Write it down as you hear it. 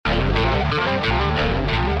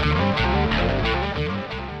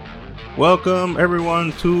Welcome,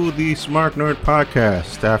 everyone, to the Smart Nerd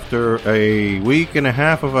Podcast. After a week and a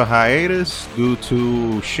half of a hiatus due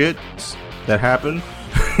to shit that happened,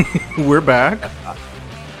 we're back.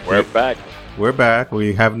 We're back. We're back.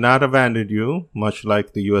 We have not abandoned you, much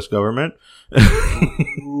like the U.S. government.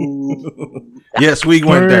 Yes, we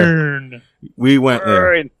went there. We went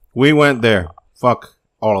there. We went there. Fuck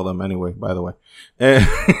all of them anyway, by the way.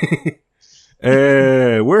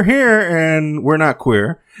 We're here and we're not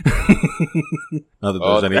queer. Not that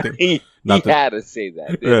there's anything. He had to say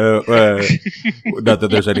that. Not that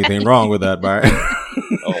there's anything wrong with that, but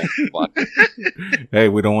Oh, fuck. hey,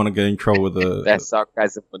 we don't want to get in trouble with the. That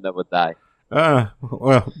sarcasm will never die.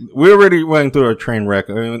 Well, we already went through a train wreck,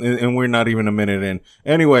 and we're not even a minute in.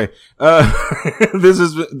 Anyway, this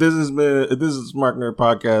is Smart Nerd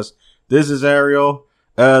Podcast. This is Ariel.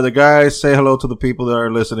 The guys, say hello to the people that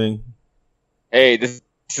are listening. Hey, this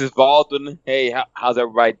is Baldwin. Hey, how's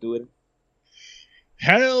everybody doing?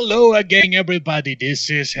 Hello again, everybody. This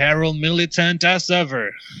is Harold Militant as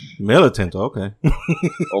ever. Militant, okay.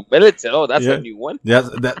 Oh, militant. Oh, that's Yeah. a new one.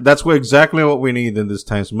 That's exactly what we need in this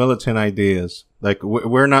times. Militant ideas. Like,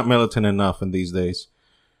 we're not militant enough in these days.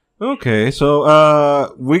 Okay,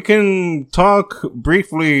 so, we can talk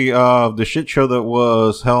briefly of the shit show that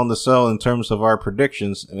was Hell in the Cell in terms of our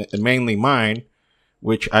predictions, mainly mine,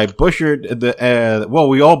 which I butchered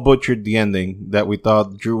we all butchered the ending that we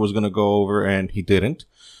thought Drew was going to go over, and he didn't.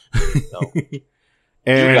 No.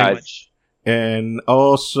 And, You guys. and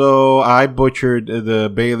also, I butchered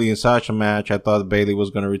the Bailey and Sasha match. I thought Bailey was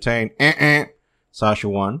going to retain. Sasha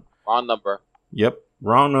won. Wrong number. Yep.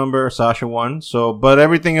 Wrong number. Sasha won. So, but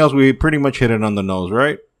everything else, we pretty much hit it on the nose,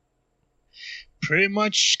 right? Pretty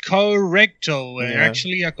much correcto. And Yeah.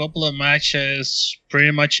 actually, a couple of matches pretty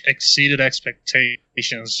much exceeded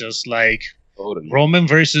expectations, just like Totally. Roman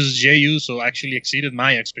versus Jey Uso actually exceeded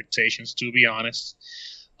my expectations, to be honest.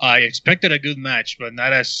 I expected a good match, but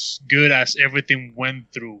not as good as everything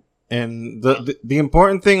went through. And the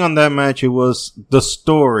important thing on that match, it was the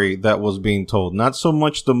story that was being told. Not so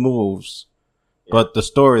much the moves, but the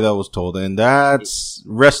story that was told. And that's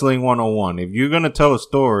Wrestling 101. If you're going to tell a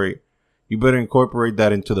story, you better incorporate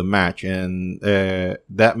that into the match. And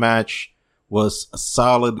that match was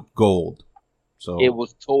solid gold. So It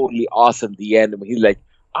was totally awesome. The end when he's like,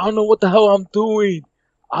 I don't know what the hell I'm doing.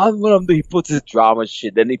 I don't know what I'm doing. He puts his drama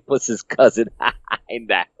shit. Then he puts his cousin in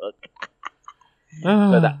that hook.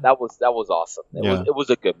 So that was awesome. It was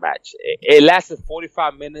a good match. It lasted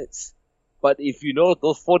 45 minutes, but if you know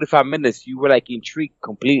those 45 minutes, you were like intrigued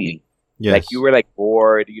completely. yes. Like you were like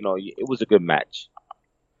bored. You know, it was a good match.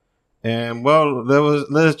 And well,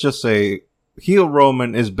 let's just say heel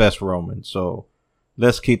Roman is best Roman. So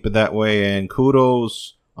let's keep it that way. And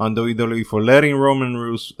kudos on WWE for letting Roman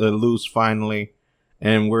loose finally.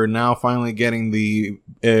 And we're now finally getting the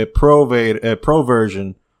pro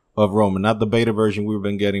version of Roman, not the beta version we've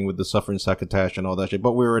been getting with the suffering succotash and all that shit.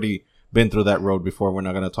 But we already been through that road before. We're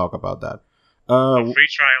not going to talk about that. Free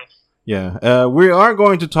trial. Yeah. We are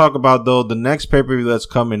going to talk about, though, the next pay-per-view that's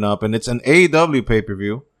coming up. And it's an AEW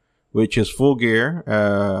pay-per-view, which is Full Gear.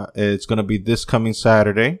 It's going to be this coming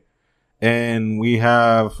Saturday. And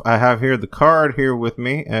I have here the card here with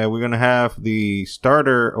me. We're going to have the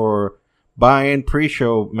starter or buy-in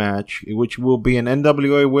pre-show match, which will be an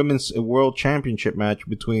NWA Women's World Championship match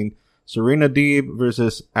between Serena Deeb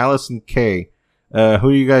versus Allison Kay. Who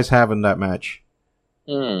do you guys have in that match?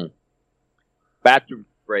 Bathroom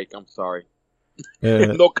break. I'm sorry.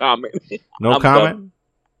 No comment. No I'm comment?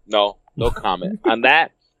 done. No comment. On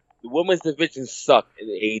that, the women's division sucked in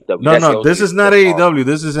the AEW. No, this is not AEW.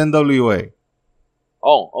 This is NWA.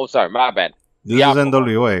 Oh, sorry. My bad. This is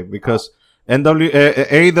NWA because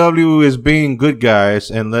AEW is being good guys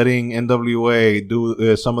and letting NWA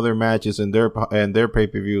do some of their matches and their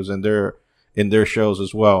pay-per-views and in their shows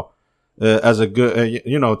as well. As a good,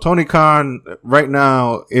 Tony Khan right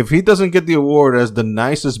now, if he doesn't get the award as the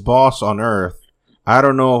nicest boss on earth, I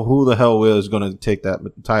don't know who the hell is going to take that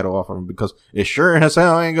title off of him, because it sure as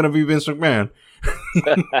hell ain't going to be Vince McMahon.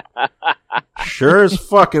 Sure as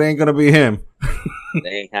fuck it ain't going to be him. It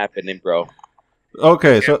ain't happening, bro.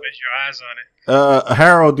 Okay, Can't so put your eyes on it.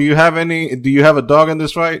 Harold, do you have a dog in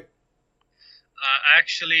this fight?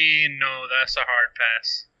 Actually, no, that's a hard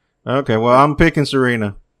pass. Okay, well, I'm picking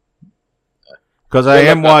Serena. Because I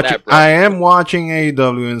am watching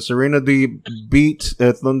AEW, and Serena beat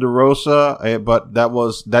Thunder Rosa, but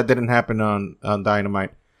that didn't happen on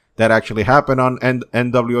Dynamite. That actually happened on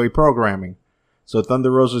NWA programming. So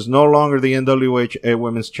Thunder Rosa is no longer the NWA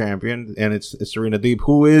Women's Champion, and it's Serena Deeb,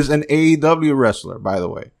 who is an AEW wrestler, by the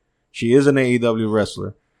way. She is an AEW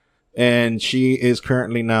wrestler. And she is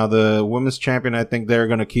currently now the women's champion. I think they're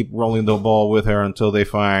going to keep rolling the ball with her until they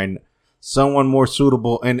find someone more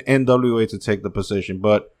suitable in NWA to take the position.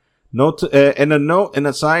 But in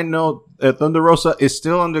a side note, Thunder Rosa is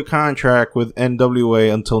still under contract with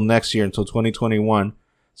NWA until next year, until 2021.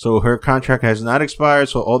 So her contract has not expired.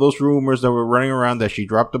 So all those rumors that were running around that she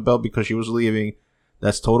dropped the belt because she was leaving,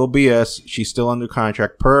 that's total BS. She's still under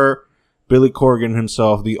contract per Billy Corgan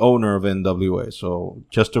himself, the owner of NWA. So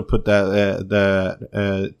just to put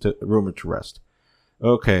that rumor to rest.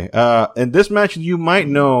 Okay. In this match, you might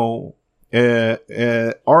know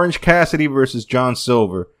Orange Cassidy versus John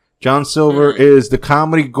Silver. John Silver is the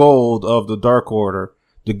comedy gold of the Dark Order,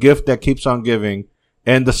 the gift that keeps on giving,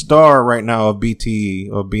 and the star right now of BTE,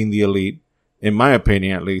 of being the Elite. In my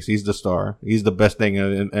opinion, at least, he's the star. He's the best thing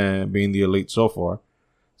in being the Elite so far.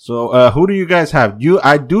 So, who do you guys have?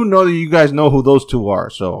 I do know that you guys know who those two are,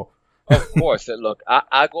 so. Of course. Look,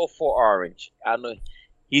 I go for Orange. I know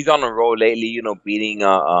he's on a roll lately, beating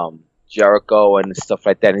Jericho and stuff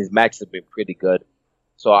like that. His matches have been pretty good.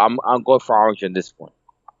 So I'm going for Orange on this one.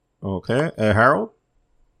 Okay. Harold?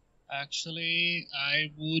 Actually,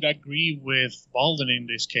 I would agree with Baldwin in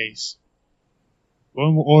this case.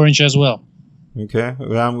 Going with Orange as well. Okay.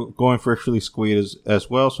 I'm going for Philly Squeeze as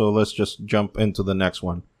well, so let's just jump into the next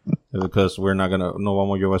one. Because we're not going to... No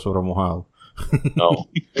vamos a llevar sobre mojado. No.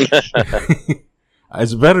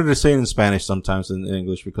 It's better to say it in Spanish sometimes than in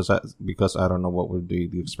English because I don't know what would be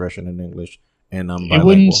the expression in English, and I'm bilingual. It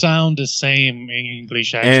wouldn't sound the same in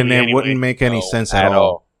English, actually, and it wouldn't make any sense at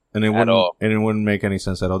all. And it wouldn't make any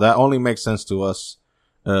sense at all. That only makes sense to us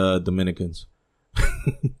Dominicans.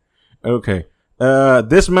 Okay.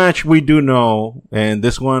 This match we do know, and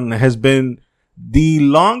this one has been the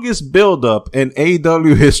longest build-up in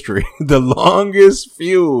AEW history. The longest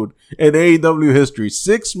feud in AEW history.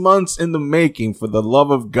 6 months in the making, for the love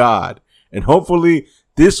of God. And hopefully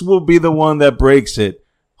this will be the one that breaks it.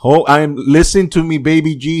 Listen to me,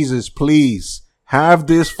 baby Jesus, please. Have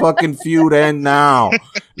this fucking feud end now.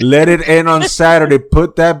 Let it end on Saturday.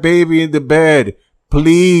 Put that baby in the bed.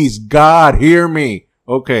 Please, God, hear me.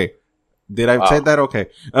 Okay. Did I say that? Okay.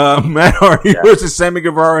 Matt Hardy versus Sammy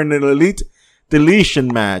Guevara in an Elite deletion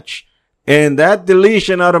match. And that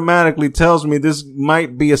deletion automatically tells me this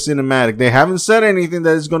might be a cinematic. They haven't said anything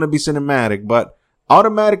that is going to be cinematic, but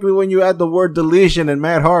automatically when you add the word deletion and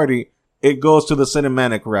Matt Hardy, it goes to the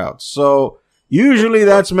cinematic route. So usually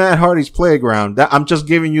that's Matt Hardy's playground. I'm just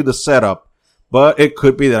giving you the setup, but it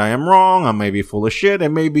could be that I am wrong. I may be full of shit. It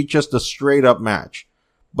may be just a straight up match.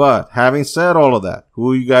 But having said all of that,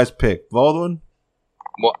 who you guys pick? Baldwin?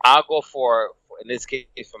 Well, I'll go for in this case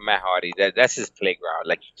for Matt Hardy. That's his playground,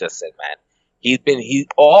 like you just said, man.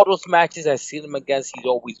 All those matches I've seen him against, he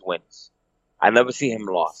always wins. I never see him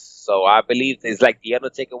lost. So I believe it's like the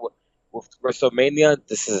Undertaker with WrestleMania.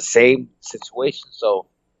 This is the same situation. So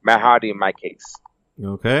Matt Hardy in my case.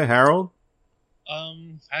 Okay, Harold?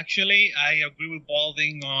 Actually, I agree with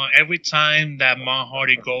Balding. Every time that Matt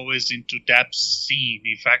Hardy goes into that scene,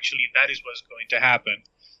 if actually that is what's going to happen,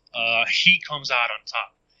 he comes out on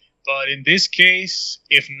top. But in this case,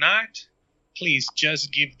 if not, please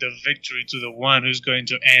just give the victory to the one who's going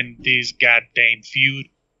to end this goddamn feud.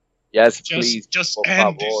 Yes, please. Just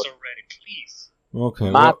end this already, please. Okay.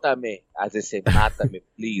 Mátame, as they say, mátame,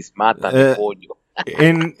 please, mátame, coño.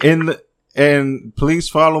 And please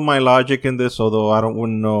follow my logic in this, although I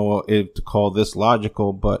wouldn't know if to call this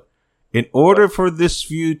logical, but in order for this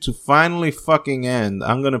feud to finally fucking end,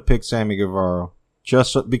 I'm gonna pick Sammy Guevara.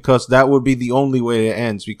 Just because that would be the only way it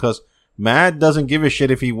ends, because Matt doesn't give a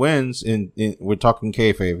shit if he wins, we're talking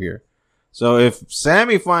kayfabe here. So if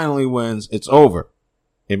Sammy finally wins, it's over.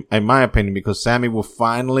 In my opinion, because Sammy will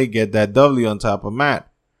finally get that W on top of Matt.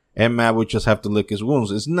 And Matt would just have to lick his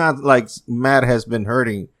wounds. It's not like Matt has been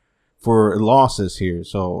hurting for losses here.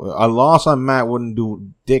 So a loss on Matt wouldn't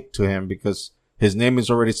do dick to him because his name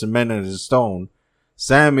is already cemented in stone.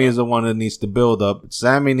 Sammy is the one that needs to build up.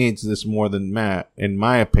 Sammy needs this more than Matt, in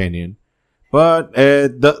my opinion. But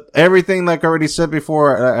everything like I already said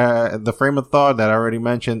before, the frame of thought that I already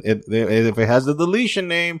mentioned, if it has the deletion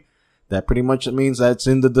name, that pretty much means that's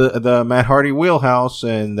in the Matt Hardy wheelhouse,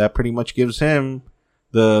 and that pretty much gives him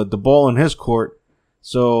the ball in his court.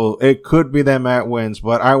 So it could be that Matt wins,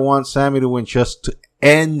 but I want Sammy to win just to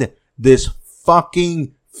end this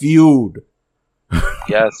fucking feud.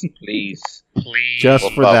 Yes, please. Please.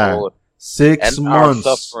 Just for that. 6 months.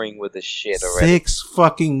 Our suffering with this shit already. 6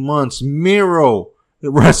 fucking months. Miro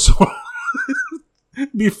wrestled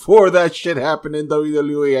before that shit happened in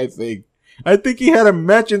WWE, I think. I think he had a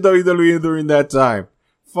match in WWE during that time.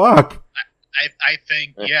 Fuck. I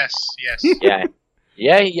think, yes. Yeah.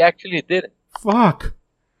 Yeah, he actually did it. Fuck.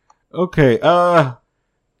 Okay.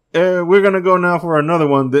 We're gonna go now for another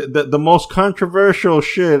one. The most controversial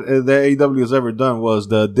shit that AEW has ever done was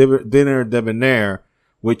the Dinner Debonair,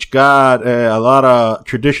 which got a lot of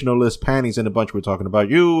traditionalist panties in the bunch. We're talking about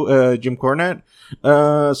you, Jim Cornette.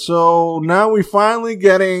 So now we're finally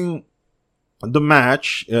getting the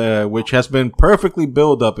match, which has been perfectly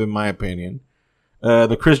built up, in my opinion.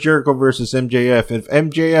 The Chris Jericho versus MJF. If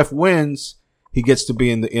MJF wins, he gets to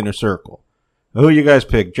be in the inner circle. Who you guys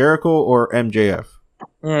pick, Jericho or MJF?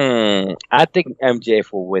 I think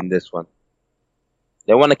MJF will win this one.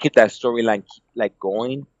 They want to keep that storyline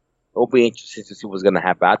going. It'll be interesting to see what's going to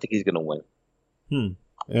happen. I think he's going to win.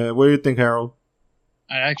 What do you think, Harold?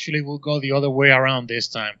 I actually will go the other way around this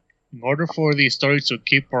time. In order for the story to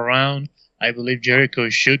keep around, I believe Jericho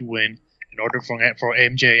should win. In order for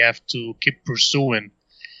MJF to keep pursuing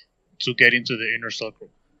to get into the inner circle.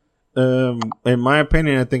 In my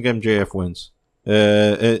opinion, I think MJF wins.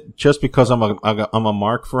 Just because I'm a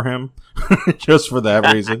mark for him, just for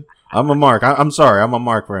that reason. I'm a mark. I'm sorry, I'm a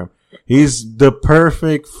mark for him. He's the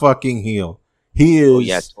perfect fucking heel. He is. Oh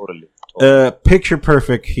yeah, totally. Picture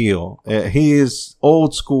perfect heel. He is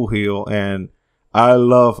old school heel, and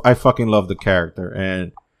I fucking love the character.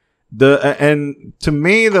 And to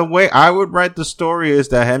me, the way I would write the story is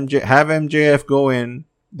that have MJF go in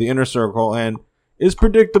the inner circle, and it's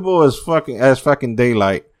predictable as fucking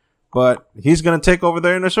daylight. But he's gonna take over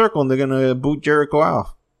the inner circle, and they're gonna boot Jericho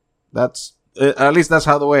off. That's at least that's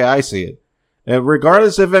how the way I see it.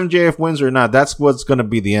 Regardless if MJF wins or not, that's what's gonna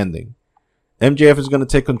be the ending. MJF is gonna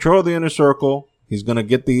take control of the inner circle. He's gonna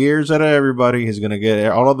get the ears out of everybody. He's gonna get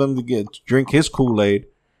all of them to drink his Kool-Aid,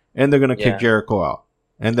 and they're gonna kick Jericho out.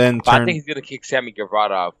 And then I think he's gonna kick Sammy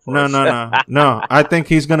Guevara off. No. I think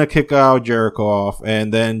he's gonna kick out Jericho off,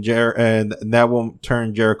 and then and that will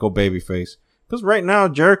turn Jericho babyface. Because right now,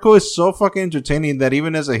 Jericho is so fucking entertaining that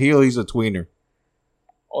even as a heel, he's a tweener.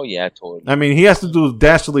 Oh, yeah, totally. I mean, he has to do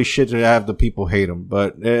dastardly shit to have the people hate him.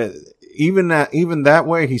 But even that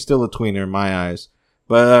way, he's still a tweener in my eyes.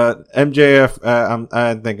 But MJF,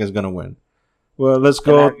 I think, is going to win. Well, let's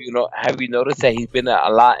go. Have you noticed that he's been a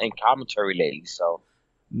lot in commentary lately? So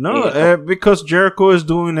no, because Jericho is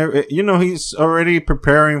doing, he's already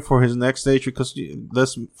preparing for his next stage. Because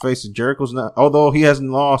let's face it, Jericho's not, although he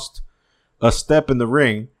hasn't lost a step in the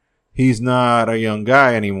ring, he's not a young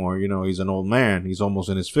guy anymore. He's an old man. He's almost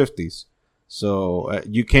in his 50s. So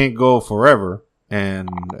you can't go forever. And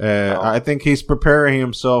I think he's preparing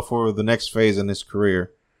himself for the next phase in his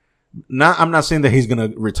career. I'm not saying that he's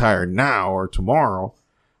going to retire now or tomorrow.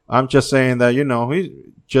 I'm just saying that,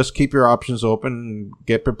 just keep your options open and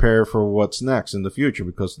get prepared for what's next in the future,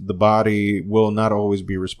 because the body will not always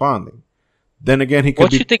be responding. Then again, he could What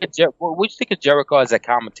do you think of Jericho as a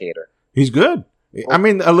commentator? He's good. I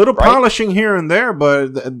mean, a little polishing here and there,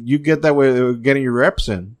 but you get that way getting your reps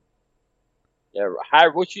in. Yeah,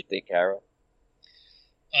 what you think, Harold?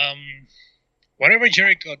 Whatever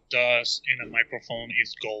Jericho does in a microphone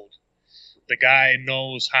is gold. The guy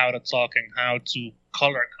knows how to talk and how to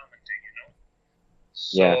color commentate,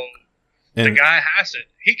 So the guy has it.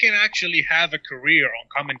 He can actually have a career on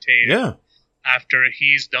commentating. Yeah. After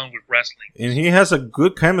he's done with wrestling. And he has a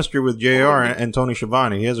good chemistry with JR and Tony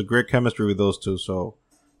Schiavone. He has a great chemistry with those two. So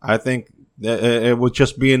I think that it would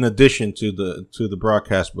just be an addition to the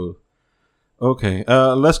broadcast booth. Okay,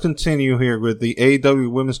 let's continue here with the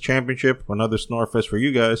AEW Women's Championship. Another snorefest for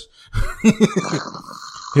you guys.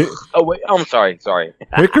 Oh, wait, I'm sorry.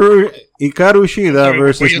 Hikaru Shida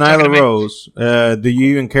versus Nyla Rose. Do you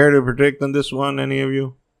even care to predict on this one, any of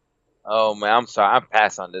you? Oh, man, I'm sorry. I'm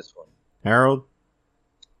pass on this one. Harold?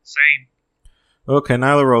 Same. Okay,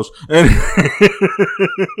 Nyla Rose.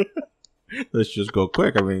 Let's just go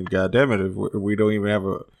quick. I mean, goddamn it, if we don't even have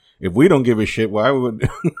if we don't give a shit, why would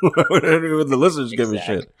the listeners give a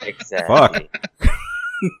shit? Exactly.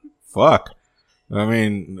 Fuck. I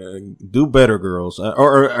mean, do better, girls,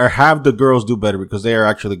 or have the girls do better, because they are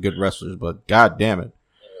actually good wrestlers. But god damn it.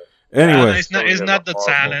 Anyway, it's not the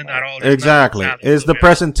talent at all. Exactly, it's the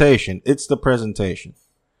presentation. It's the presentation.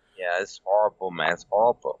 Yeah, it's horrible, man. It's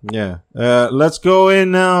horrible. Yeah. Let's go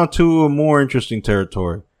in now to a more interesting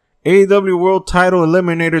territory. AEW World Title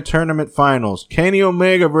Eliminator Tournament Finals. Kenny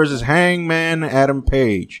Omega versus Hangman Adam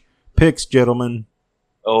Page. Picks, gentlemen.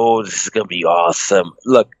 Oh, this is going to be awesome.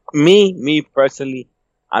 Look, me personally,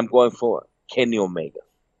 I'm going for Kenny Omega.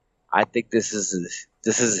 I think this is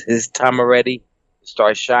his time already to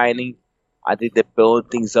start shining. I think they're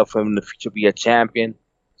building things up for him in the future to be a champion.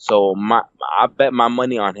 So I bet my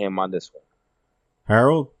money on him on this one.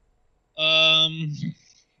 Harold?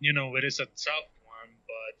 It is a tough one,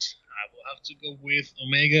 but I will have to go with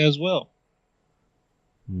Omega as well.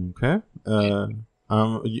 Okay.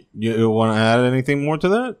 You want to add anything more to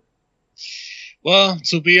that? Well,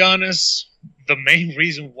 to be honest, the main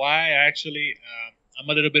reason why actually I'm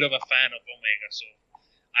a little bit of a fan of Omega, so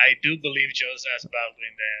I do believe just as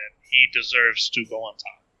Baldwin that he deserves to go on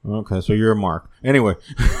top. Okay, so you're a mark. Anyway.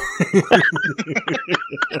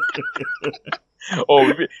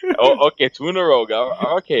 Okay, 2 in a row.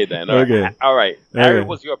 Okay, then. Okay. All right. Harry,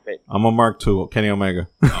 what's your pick? I'm a mark 2, Kenny Omega.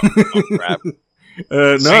 Oh, crap.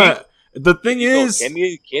 No, the thing is...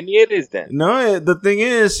 Kenny it is then. No, the thing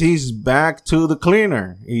is, he's back to the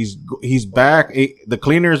cleaner. He's back. The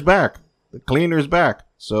cleaner is back. The cleaner is back.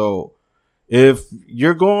 So... if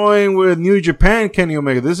you're going with New Japan Kenny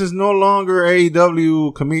Omega, this is no longer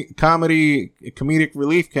AEW comedic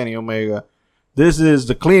relief Kenny Omega. This is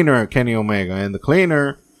the cleaner Kenny Omega, and the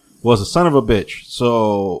cleaner was a son of a bitch.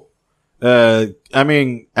 So, I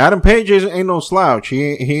mean, Adam Page ain't no slouch.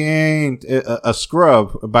 He ain't a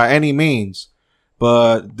scrub by any means,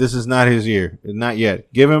 but this is not his year. Not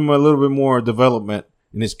yet. Give him a little bit more development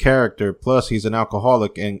in his character. Plus, he's an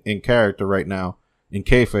alcoholic in character right now. In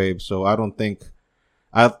kayfabe, so I don't think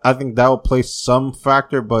I think that will play some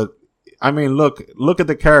factor, but I mean, look at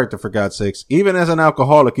the character, for God's sakes. Even as an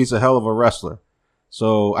alcoholic, he's a hell of a wrestler.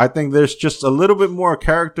 So I think there's just a little bit more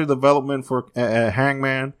character development for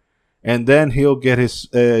Hangman, and then he'll get his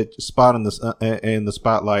spot in the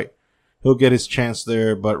spotlight. He'll get his chance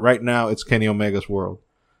there, but right now it's Kenny Omega's world.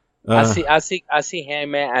 I see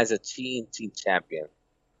Hangman as a TNT champion.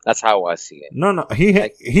 That's how I see it. No,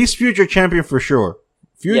 he's future champion for sure.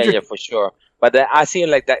 Yeah, for sure. But I see it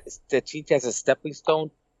like that. The TNT as a stepping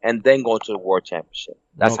stone, and then go to the World Championship.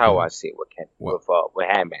 That's how I see it with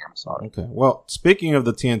Hangman. I'm sorry. Okay. Well, speaking of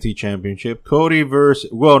the TNT Championship, Cody Rhodes.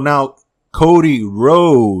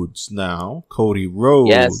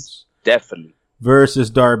 Yes, definitely. Versus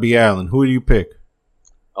Darby Allin. Who do you pick?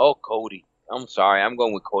 Oh, Cody. I'm sorry. I'm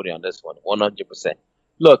going with Cody on this one. 100%.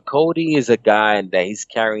 Look, Cody is a guy that he's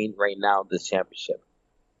carrying right now this championship.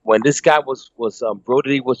 When this guy was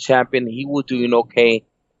Brody was champion, he was doing okay,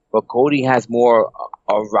 but Cody has more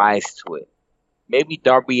a rise to it. Maybe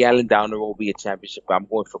Darby Allin down the road will be a championship, but I'm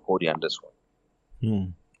going for Cody on this one.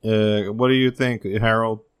 What do you think,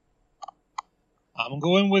 Harold? I'm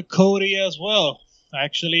going with Cody as well.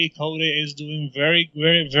 Actually, Cody is doing very,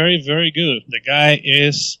 very, very, very good. The guy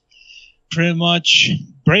is pretty much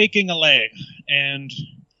breaking a leg, and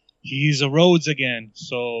he's a Rhodes again.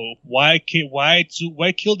 So why kill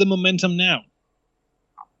the momentum now?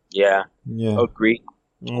 Yeah. Agreed.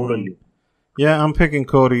 Totally. Yeah, I'm picking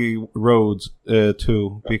Cody Rhodes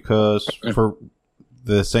too, because for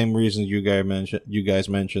the same reasons you guys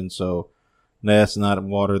mentioned. So let's not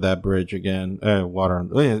water that bridge again. Water.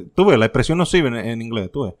 Oye, tú ves, la expresión no sirve en inglés.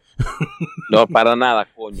 Tú ves. No, para nada,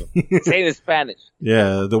 coño. Say it in Spanish.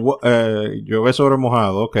 Yeah, llueve sobre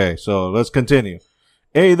mojado. Okay, so let's continue.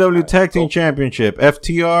 AEW Tag Team Championship,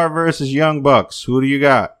 FTR versus Young Bucks. Who do you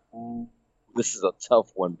got? This is a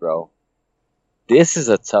tough one, bro. This is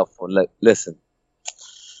a tough one. Listen.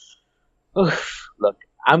 Look,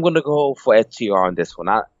 I'm going to go for FTR on this one.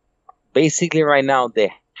 Basically, right now,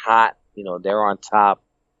 they're hot. You know, they're on top.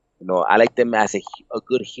 You know, I like them as a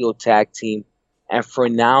good heel tag team. And for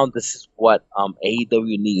now, this is what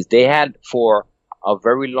AEW needs. They had for a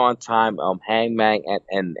very long time Hangman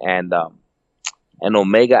and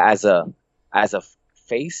Omega as a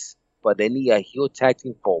face, but they need a heel tag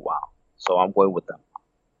team for a while. So I'm going with them.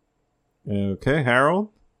 Okay, Harold?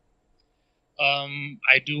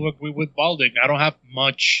 I do agree with Balding. I don't have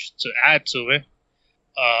much to add to it.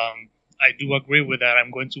 I do agree with that.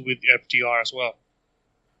 I'm going to with FTR as well.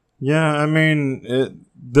 Yeah, I mean,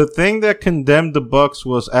 the thing that condemned the Bucks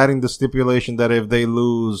was adding the stipulation that if they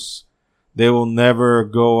lose, they will never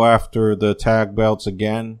go after the tag belts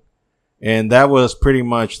again. And that was pretty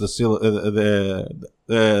much the seal,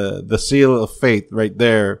 the seal of fate right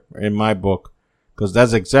there in my book, because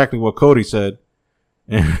that's exactly what Cody said.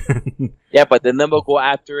 Yeah, but they never go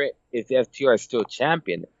after it if FTR is still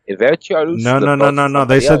champion. If FTR loses, no.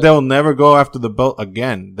 They said they'll never go after the belt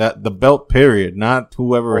again. That the belt, period, not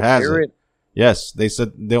whoever has it. Yes, they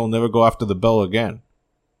said they'll never go after the belt again.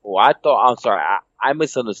 Oh, I'm sorry. I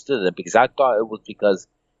misunderstood it because I thought it was because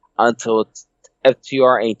until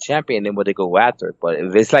FTR ain't champion, then would they go after it? But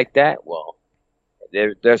if it's like that, well,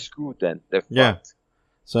 they're screwed then. They're fucked. Yeah.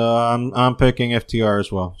 So I'm picking FTR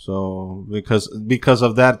as well. So because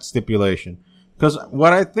of that stipulation. Because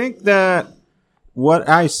what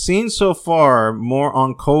I've seen so far more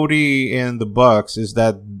on Cody and the Bucks is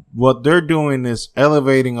that what they're doing is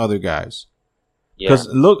elevating other guys. Because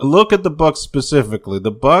look at the Bucks specifically.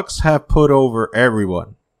 The Bucks have put over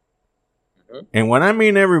everyone. Mm-hmm. And when I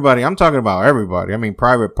mean everybody, I'm talking about everybody. I mean,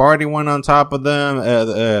 Private Party went on top of them.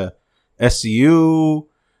 SCU.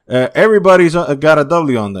 Everybody's got a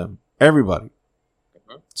W on them. Everybody.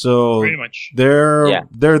 So pretty much. they're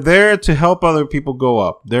there to help other people go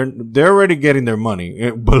up. They're already getting their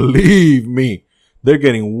money. Believe me, they're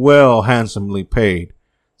getting handsomely paid.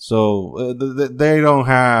 So they don't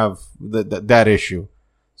have that issue.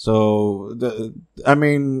 So the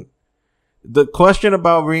question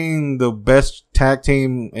about being the best tag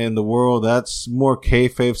team in the world, that's more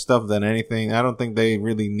kayfabe stuff than anything. I don't think they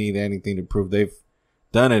really need anything to prove. They've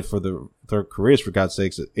done it for their careers, for God's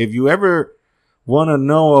sakes. If you ever want to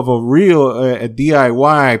know of a real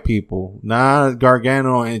DIY people, not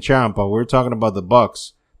Gargano and Ciampa, we're talking about the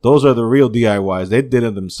Bucks. Those are the real DIYs. They did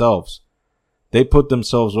it themselves. They put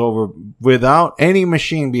themselves over without any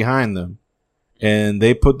machine behind them, and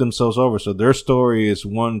they put themselves over. So their story is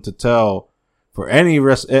one to tell for any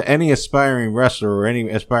aspiring wrestler or any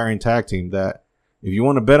aspiring tag team, that if you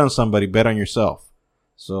want to bet on somebody, bet on yourself.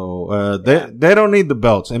 So they don't need the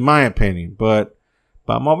belts, in my opinion. But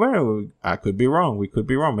I could be wrong. We could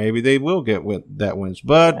be wrong. Maybe they will get that wins.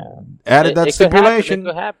 But added that stipulation. It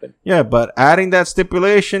could happen. Yeah, but adding that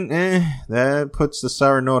stipulation, that puts the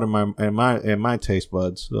sour note in my taste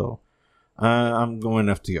buds. So I'm going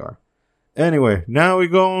FTR. Anyway, now we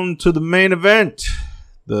go on to the main event.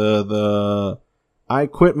 The I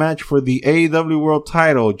Quit match for the AEW World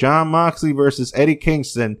Title. Jon Moxley versus Eddie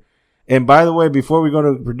Kingston. And by the way, before we go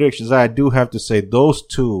to predictions, I do have to say those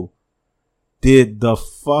two did the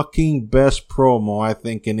fucking best promo, I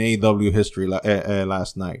think, in AEW history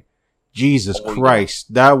last night. Jesus Christ.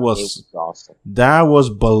 Yeah. That was awesome. That was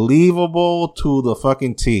believable to the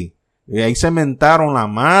fucking T. Ahí se mentaron la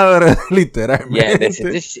madre, literalmente. Yeah, they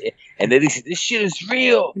said this shit. And then they said, this shit is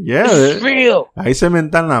real. Yeah. This is real. Ahí se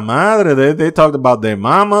mentan la madre. They talked about their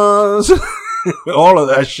mamas. All of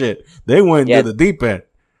that shit. They went to the deep end.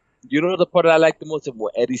 You know the part that I like the most of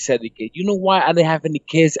what Eddie said? You know why I didn't have any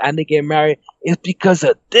kids? I didn't get married? It's because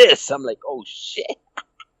of this. I'm like, oh, shit.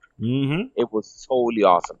 Mm-hmm. It was totally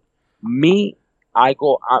awesome.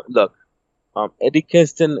 Look, Eddie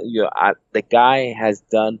Kingston, the guy has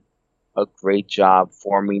done a great job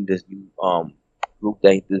forming this new group,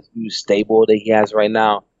 this new stable that he has right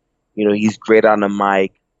now. You know, he's great on the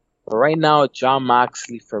mic. But right now, Jon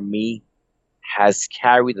Moxley, for me, has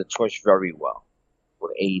carried the torch very well for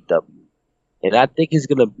AEW. And I think he's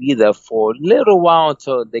gonna be there for a little while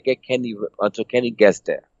until Kenny gets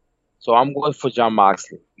there. So I'm going for Jon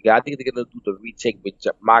Moxley. I think they're gonna do the retake with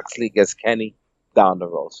Moxley against Kenny down the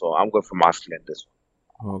road. So I'm going for Moxley in this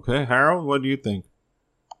one. Okay, Harold, what do you think?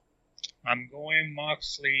 I'm going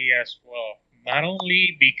Moxley as well. Not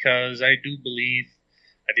only because I do believe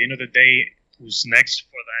at the end of the day, who's next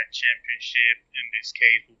for that championship in this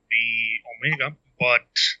case would be Omega, but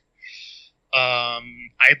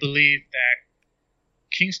I believe that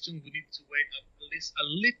Kingston would need to wait at least a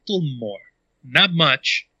little more. Not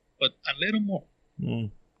much, but a little more.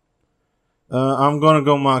 I'm going to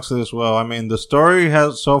go Moxley as well. I mean, the story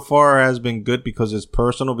has been good because it's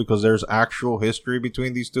personal, because there's actual history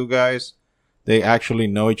between these two guys. They actually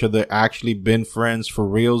know each other, actually been friends for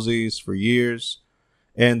realsies for years.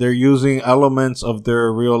 And they're using elements of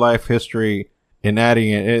their real life history and adding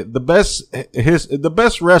it. The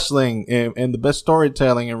best wrestling and the best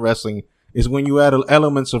storytelling in wrestling is when you add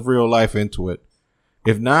elements of real life into it.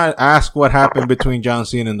 If not, ask what happened between John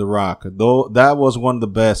Cena and The Rock. Though that was one of the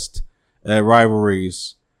best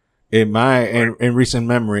rivalries in recent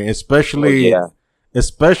memory, especially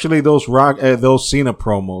those Cena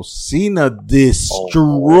promos. Cena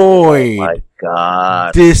destroyed. Oh my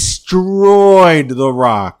God! Destroyed The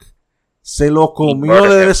Rock. Se lo comió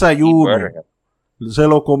de desayuno. Se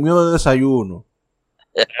lo comió de desayuno.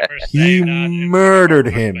 He murdered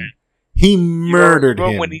him. He murdered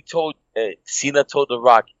him. When he told Cena told The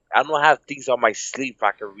Rock, I don't have things on my sleeve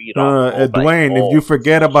I can read Dwayne, if you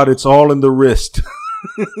forget about it's all in the wrist.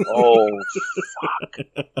 Oh fuck!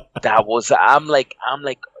 That was I'm like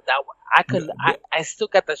that. I still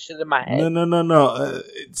got that shit in my head. No.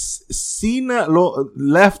 Cena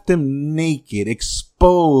left him naked,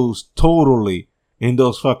 exposed totally in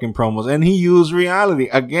those fucking promos, and he used reality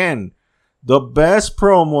again. The best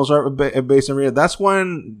promos are based on reality. That's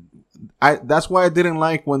why I didn't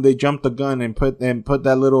like when they jumped the gun and put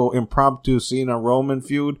that little impromptu Cena Roman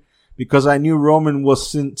feud, because I knew Roman was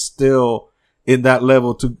still in that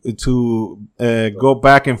level to go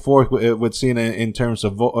back and forth with Cena in terms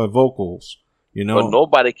of vocals. You know, but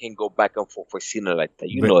nobody can go back and forth for Cena like that.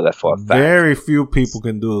 You know that for a fact. Very few people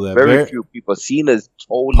can do that. Very few people. Cena's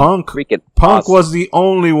totally freaking Punk awesome. was the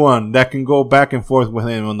only one that can go back and forth with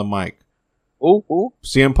him on the mic. Who?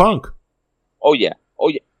 CM Punk. Oh yeah,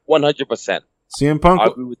 100%. CM Punk. I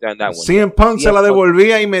agree with that on that one. CM Punk se la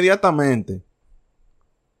devolvía inmediatamente.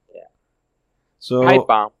 Yeah. So Hype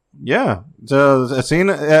bomb. yeah, so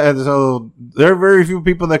Cena. So there are very few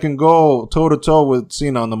people that can go toe to toe with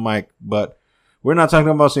Cena on the mic, but we're not talking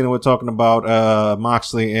about Cena. We're talking about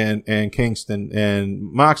Moxley and Kingston, and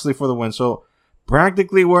Moxley for the win. So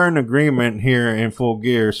practically we're in agreement here in Full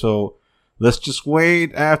Gear. So let's just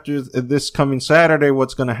wait after this coming Saturday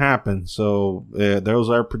what's going to happen. So those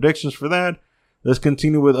are predictions for that. Let's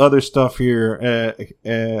continue with other stuff here.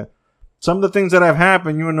 Some of the things that have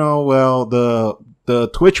happened, well, the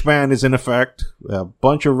Twitch ban is in effect. A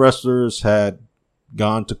bunch of wrestlers had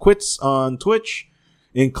gone to quits on Twitch,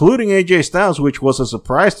 including AJ Styles, which was a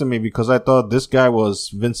surprise to me because I thought this guy was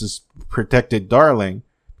Vince's protected darling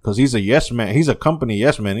because he's a yes man. He's a company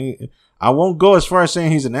yes man. I won't go as far as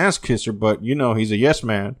saying he's an ass kisser, but he's a yes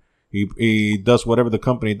man. He does whatever the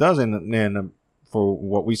company does, and for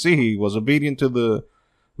what we see, he was obedient to the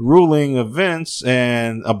ruling of Vince,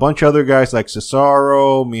 and a bunch of other guys like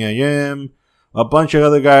Cesaro, Mia Yim, a bunch of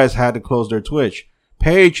other guys had to close their Twitch.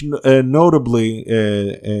 Paige, notably,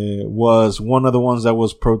 was one of the ones that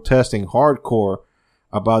was protesting hardcore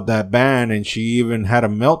about that ban, and she even had a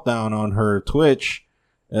meltdown on her Twitch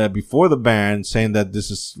before the ban, saying that this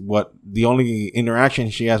is what the only interaction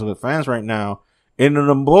she has with fans right now. In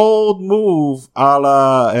a bold move a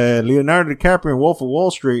la Leonardo DiCaprio in Wolf of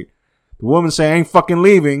Wall Street, the woman said, "I ain't fucking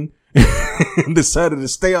leaving," and decided to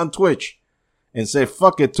stay on Twitch and say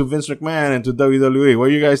fuck it to Vince McMahon and to WWE. What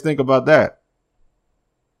do you guys think about that?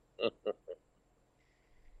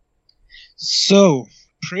 So,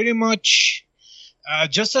 pretty much,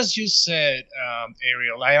 just as you said,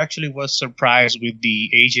 Ariel, I actually was surprised with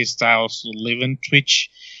the AJ Styles leaving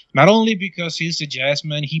Twitch. Not only because he's a jazz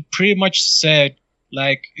man, he pretty much said,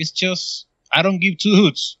 it's just, I don't give two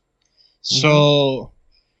hoots. Mm-hmm. So,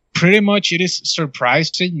 pretty much it is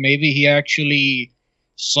surprising. Maybe he actually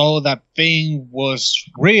saw that thing was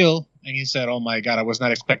real, and he said, oh my God, I was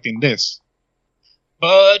not expecting this.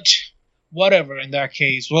 But, whatever, in that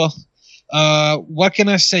case. Well, what can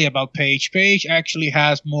I say about Paige? Paige actually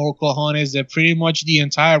has more cojones than pretty much the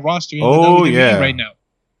entire roster in the WWE right now.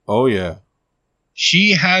 Oh, yeah.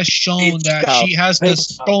 She has shown that she has the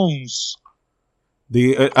stones.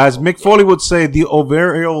 As Mick Foley would say, the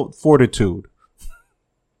ovarial fortitude.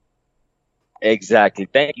 Exactly.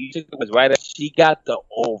 Thank you. You took it was right. She got the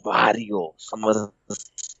ovario.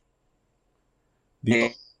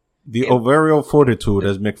 The ovarial fortitude,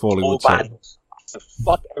 as Mick Foley would say. So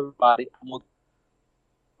fuck everybody.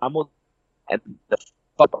 I'm gonna and the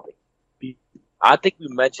fuck. I think we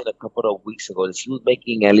mentioned a couple of weeks ago that she was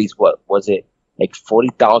making at least what was it, like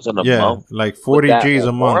 40,000 a month? Yeah, like 40 G's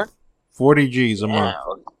a month. 40 G's a month.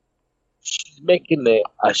 She's making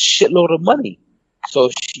a shitload of money. So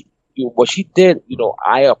what she did,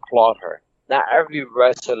 I applaud her. Not every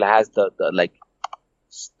wrestler has the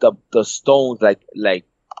stones like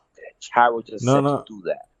Charo just said to do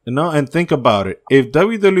that. No, and think about it. If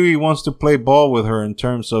WWE wants to play ball with her in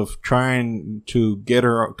terms of trying to get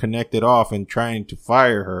her connected off and trying to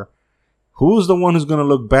fire her, who's the one who's going to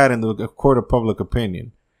look bad in the court of public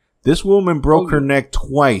opinion? This woman broke her neck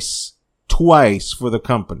twice for the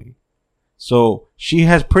company. So she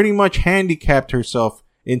has pretty much handicapped herself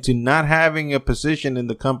into not having a position in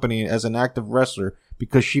the company as an active wrestler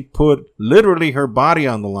because she put literally her body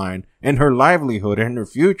on the line and her livelihood and her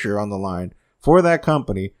future on the line for that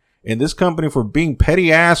company, and this company for being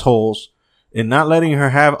petty assholes and not letting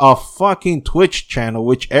her have a fucking Twitch channel,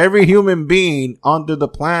 which every human being under the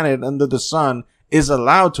planet, under the sun, is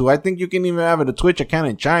allowed to. I think you can even have a Twitch account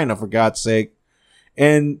in China, for God's sake.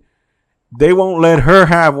 And they won't let her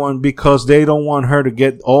have one because they don't want her to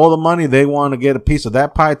get all the money. They want to get a piece of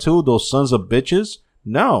that pie too, those sons of bitches.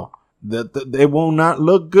 No, they will not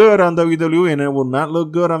look good on WWE, and it will not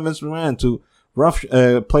look good on Vince McMahon to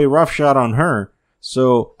play roughshod on her.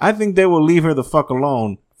 So I think they will leave her the fuck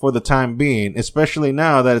alone for the time being, especially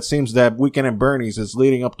now that it seems that Weekend at Bernie's is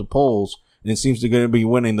leading up to polls and it seems they're going to be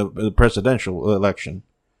winning the presidential election.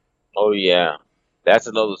 Oh yeah, that's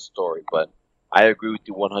another story, but I agree with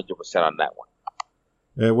you 100% on that one.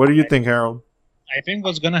 What do you think, Harold? I think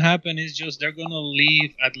what's going to happen is just they're going to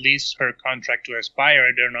leave at least her contract to expire,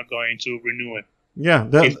 and they're not going to renew it. Yeah,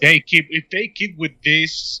 if they keep with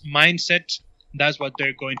this mindset, that's what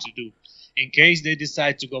they're going to do. In case they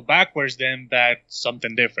decide to go backwards, then that's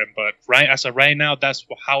something different. But as of right now, that's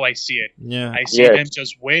how I see it. Yeah. I see them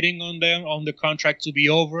just waiting on the contract to be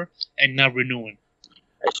over and not renewing.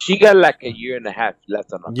 She got like a year and a half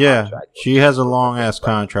left on her contract. Yeah, she has a long-ass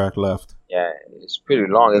contract left. Yeah, it's pretty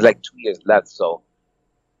long. It's like 2 years left, so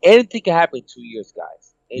anything can happen in 2 years,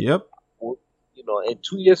 guys. And, Yep. You know, in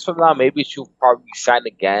 2 years from now, maybe she'll probably sign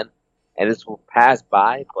again, and this will pass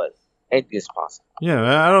by, but anything is possible.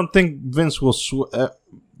 Yeah, I don't think Vince will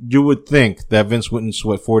you would think that Vince wouldn't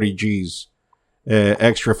sweat 40 G's,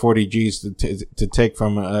 extra 40 G's to take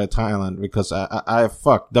from Thailand, because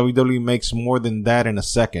fuck, WWE makes more than that in a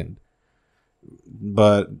second.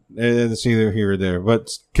 But it's either here or there. But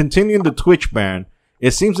continuing the Twitch ban,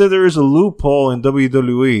 it seems that there is a loophole in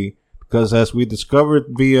WWE, because as we discovered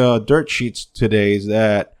via dirt sheets today, is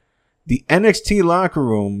that the NXT locker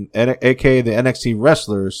room, aka the NXT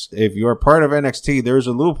wrestlers, if you're part of NXT, there's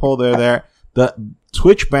a loophole there that the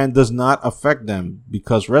Twitch ban does not affect them,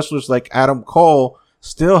 because wrestlers like Adam Cole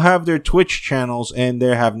still have their Twitch channels and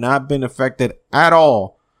they have not been affected at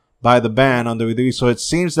all by the ban on WWE. So it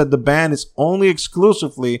seems that the ban is only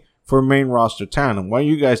exclusively for main roster talent. What do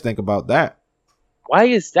you guys think about that? Why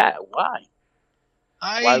is that? Why?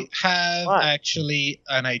 I have actually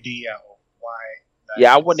an idea of why.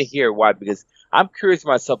 Yeah, I want to hear why, because I'm curious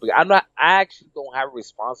myself. Because I actually don't have a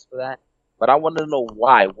response for that, but I want to know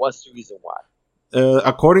why. What's the reason why?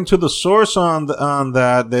 According to the source on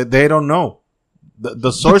that, they don't know.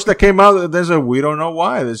 The source that came out, they said, we don't know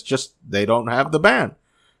why. It's just they don't have the ban.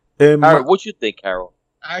 Harold, what you think, Harold?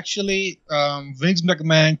 Actually, Vince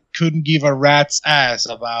McMahon couldn't give a rat's ass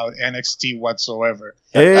about NXT whatsoever.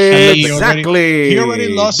 Exactly. He already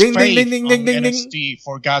lost faith on NXT,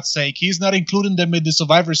 for God's sake. He's not including them in the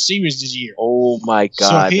Survivor Series this year. Oh, my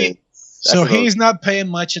God. So he's not paying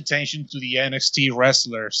much attention to the NXT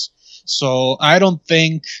wrestlers. So I don't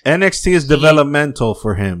think NXT is developmental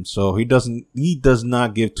for him. So he does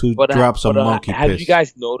not give two drops of monkey piss. Have you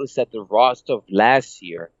guys noticed that the roster of last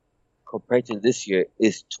year compared to this year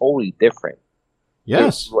is totally different?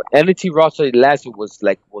 Yes. The NXT roster last year was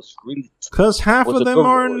really, because half of them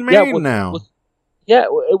are in Maine now.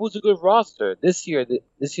 It was a good roster. This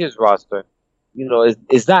year's roster, you know,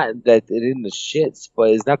 it's not that it's in the shits, but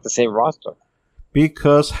it's not the same roster.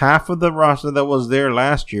 Because half of the roster that was there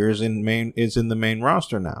last year is in the main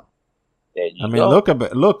roster now. Look,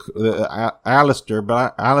 Aleister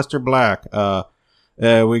Black.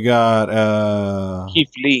 We got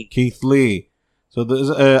Keith Lee. So there's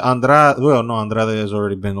Andrade. Well, no, Andrade has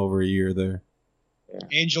already been over a year there.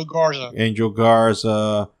 Angel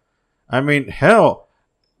Garza. I mean, hell,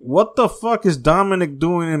 what the fuck is Dominic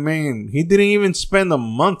doing in Maine? He didn't even spend a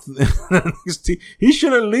month in NXT. He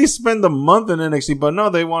should at least spend a month in NXT, but no,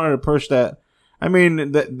 they wanted to push that. I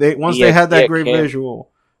mean, they had that great visual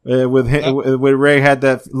with Ray had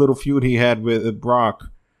that little feud he had with Brock,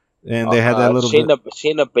 and they had that little. Shayna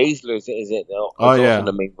Baszler is in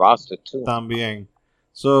the main roster too. También.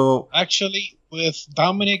 So actually, with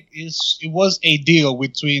Dominic, it was a deal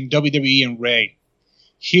between WWE and Ray.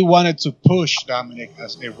 He wanted to push Dominic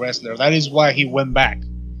as a wrestler. That is why he went back.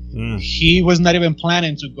 He was not even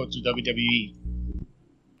planning to go to WWE.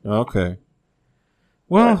 Okay.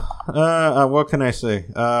 Well, what can I say?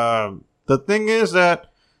 The thing is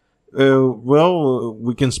that,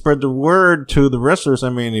 we can spread the word to the wrestlers.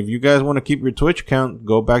 I mean, if you guys want to keep your Twitch account,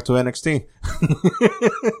 go back to NXT.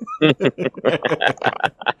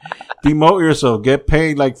 Demote yourself. Get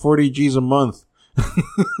paid like 40 G's a month.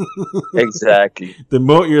 Exactly.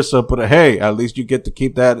 Demote yourself, but hey, at least you get to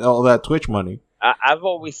keep all that Twitch money. I've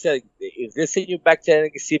always said, if they send you back to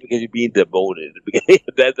NXT because you're being demoted,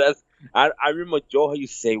 I remember Joe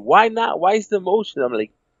used to say, "Why not? Why is demotion?" I'm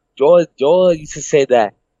like, Joe used to say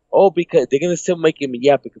that, because they're gonna still make him,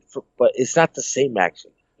 but it's not the same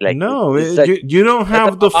action. Like, no, you don't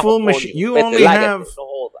have the full machine.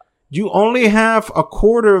 You only have a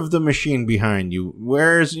quarter of the machine behind you.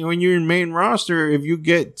 Whereas when you're in main roster, if you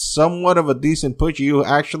get somewhat of a decent push, you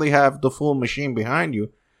actually have the full machine behind you.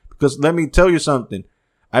 Because let me tell you something.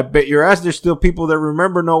 I bet your ass there's still people that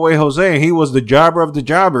remember No Way Jose. He was the jobber of the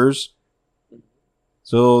jobbers.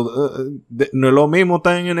 So, no lo mismo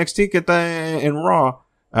está en NXT que está en Raw.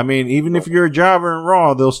 I mean, even if you're a jobber in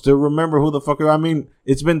Raw, they'll still remember who the fuck. I mean,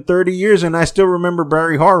 it's been 30 years and I still remember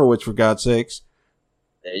Barry Horowitz, for God's sakes.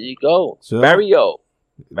 There you go. So, Barry-O.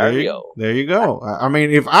 There you go. I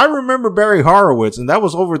mean, if I remember Barry Horowitz, and that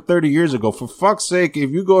was over 30 years ago, for fuck's sake,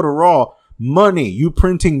 if you go to Raw, you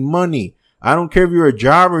printing money. I don't care if you're a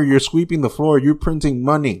jobber, you're sweeping the floor, you're printing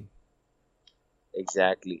money.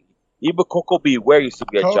 Exactly. Even Coco Beware used to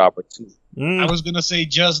be a jobber too. I was gonna say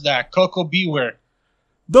just that. Coco Beware.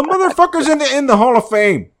 The motherfucker's in the Hall of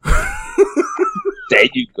Fame. There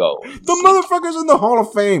you go. The motherfucker's in the Hall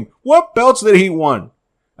of Fame. What belts did he won?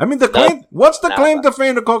 I mean, the claim. What's the claim to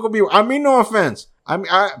fame to Coco Beware? I mean, no offense. I mean,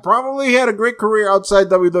 probably he had a great career outside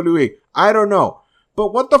WWE. I don't know.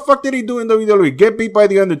 But what the fuck did he do in WWE? Get beat by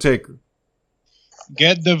The Undertaker.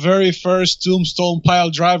 Get the very first Tombstone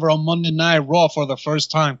Pile Driver on Monday Night Raw for the first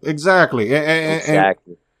time. Exactly.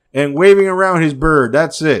 Exactly. And waving around his bird.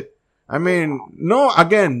 That's it. I mean, no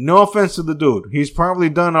offense to the dude. He's probably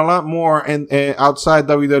done a lot more outside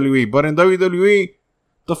WWE. But in WWE,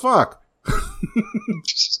 the fuck?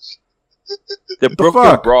 The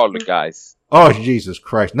Brooklyn Brawler, guys. Oh, Jesus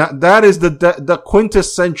Christ. Now, that is the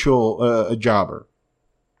quintessential jobber.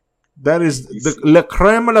 That is the la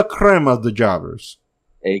creme of the jobbers.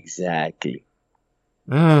 Exactly.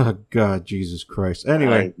 Oh, God, Jesus Christ.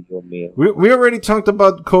 Anyway, we already talked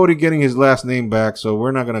about Cody getting his last name back, so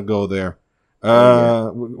we're not going to go there.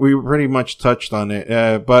 We pretty much touched on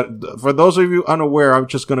it. But for those of you unaware, I'm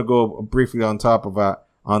just going to go briefly on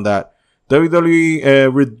that.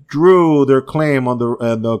 WWE withdrew their claim on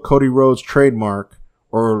the Cody Rhodes trademark,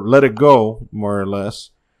 or let it go, more or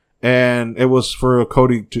less. And it was for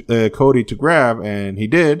Cody to grab, and he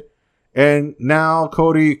did. And now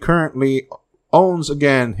Cody currently owns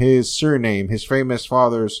again his surname, his famous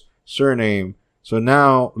father's surname. So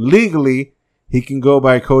now legally he can go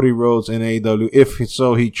by Cody Rhodes in AEW if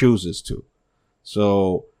he chooses to.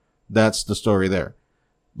 So that's the story there.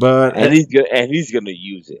 But he's gonna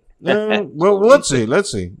use it. Well, let's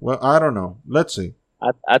see. Well, I don't know. Let's see.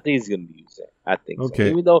 I think he's gonna use it. I think okay.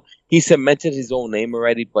 So. Even though he cemented his own name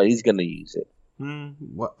already, but he's gonna use it.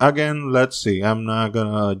 Well, again, let's see. I'm not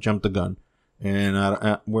gonna jump the gun,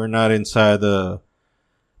 and we're not inside the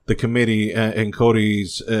committee in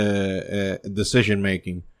Cody's decision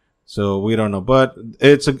making, so we don't know. But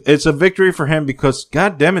it's a victory for him because,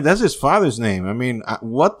 God damn it, that's his father's name. I mean,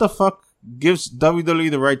 what the fuck gives WWE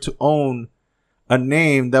the right to own a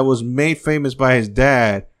name that was made famous by his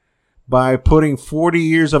dad by putting 40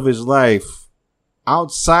 years of his life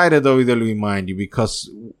outside of WWE, mind you, because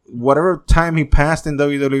whatever time he passed in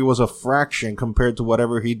WWE was a fraction compared to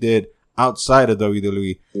whatever he did outside of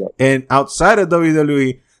WWE. Yeah. And outside of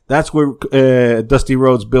WWE, that's where Dusty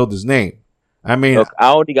Rhodes built his name. I mean, look,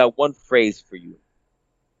 I only got one phrase for you,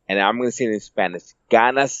 and I'm going to say it in Spanish.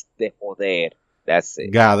 Ganas de joder. That's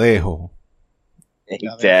it. Gadejo.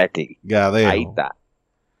 Exactly. Gadejo. Ahí está.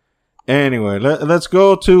 Anyway, let's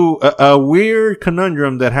go to a weird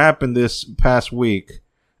conundrum that happened this past week.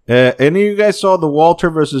 Any of you guys saw the Walter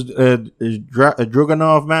versus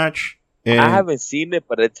Dragunov match? I haven't seen it,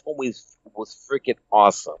 but it told me it was freaking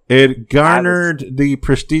awesome. It garnered the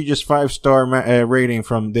prestigious 5-star rating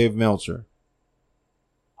from Dave Meltzer.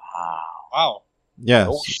 Wow. Yes.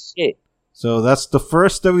 Oh, shit. So that's the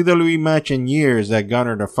first WWE match in years that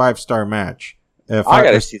garnered a 5-star match. I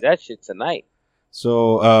gotta see that shit tonight.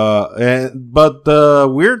 So, but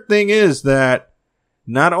the weird thing is that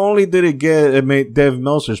not only did it made Dave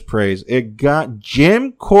Meltzer's praise, it got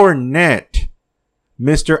Jim Cornette,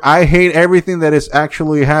 Mr. I hate everything that is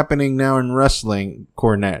actually happening now in wrestling,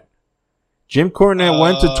 Cornette. Jim Cornette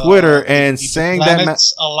went to Twitter and sang that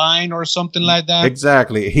match. Align or something like that.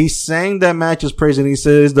 Exactly. He sang that match's praise and he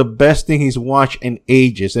said it's the best thing he's watched in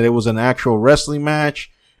ages. And it was an actual wrestling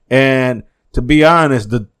match. And to be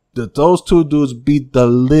honest, those two dudes beat the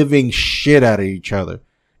living shit out of each other.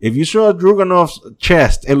 If you saw Dragunov's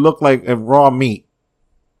chest, it looked like a raw meat.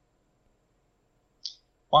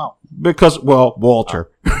 Wow. Because, well,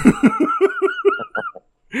 Walter.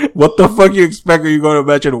 What the fuck you expect are you going to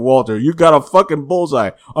mention Walter? You got a fucking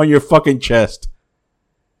bullseye on your fucking chest.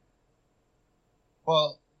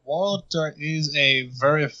 Well, Walter is a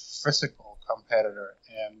very physical competitor,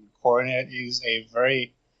 and Cornette is a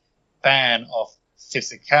very fan of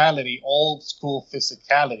physicality, old school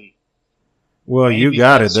physicality. Well, maybe you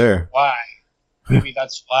got it there. Maybe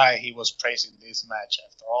that's why he was praising this match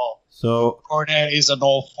after all. So Cornette is an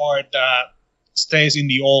old fart that stays in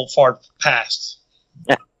the old fart past.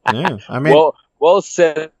 Yeah, I mean, well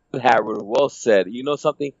said, Harold. Well said. You know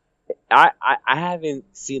something? I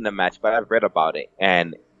haven't seen the match, but I've read about it,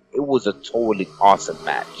 and it was a totally awesome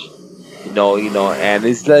match. You know, and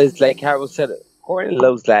it's like Harold said. Cornette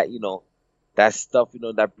loves that, that stuff,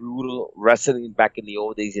 that brutal wrestling back in the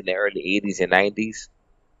old days, in the early 80s and 90s.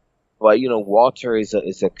 But, Walter is an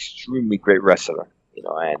extremely great wrestler,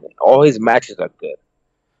 and all his matches are good.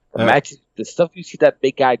 The stuff you see that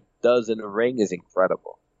big guy does in the ring is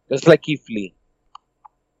incredible. Just like Keith Lee.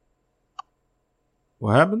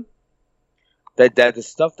 What happened? that the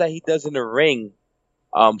stuff that he does in the ring,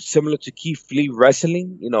 similar to Keith Lee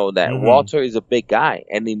wrestling, that Mhm. Walter is a big guy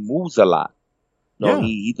and he moves a lot. No, Yeah.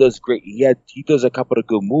 he does great. He does a couple of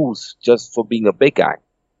good moves just for being a big guy.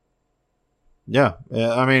 Yeah.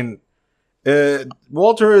 I mean,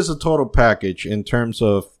 Walter is a total package in terms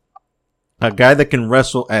of a guy that can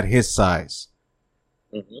wrestle at his size.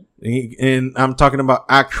 Hmm. And I'm talking about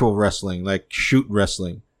actual wrestling, like shoot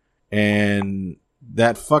wrestling. And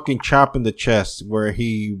that fucking chop in the chest where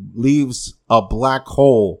he leaves a black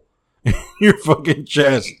hole in your fucking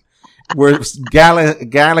chest where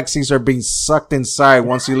galaxies are being sucked inside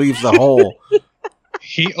once he leaves the hole.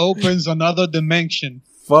 He opens another dimension.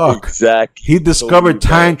 Fuck. Exactly. He discovered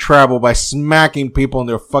Totally time right. travel by smacking people in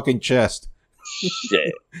their fucking chest.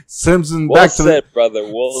 Shit. Sends them Well back to said, brother.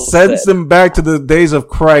 Well sends said. them back to the days of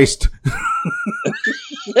Christ.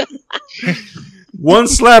 One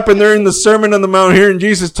slap and they're in the Sermon on the Mount hearing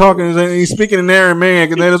Jesus talking and he's speaking in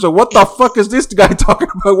Aramaic and then it's like, what the fuck is this guy talking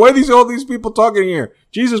about? Why are all these people talking here?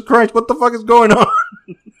 Jesus Christ, what the fuck is going on?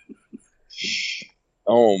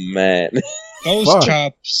 Oh man. Those Fuck.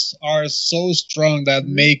 chops are so strong that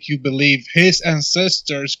make you believe his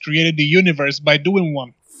ancestors created the universe by doing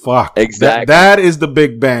one. Fuck. Exactly. That is the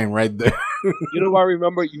Big Bang right there. You know what I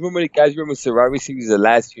remember? You remember the guys? Remember Survivor Series of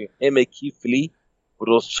last year? Him and Keith Lee with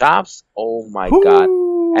those chops. Oh my god!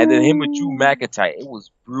 And then him and Drew McIntyre. It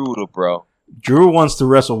was brutal, bro. Drew wants to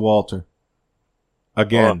wrestle Walter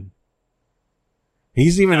again.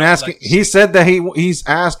 He's even asking. He said that he's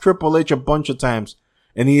asked Triple H a bunch of times,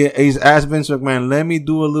 and he's asked Vince McMahon, "Let me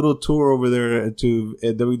do a little tour over there to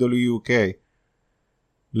WWE UK.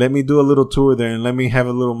 Let me do a little tour there, and let me have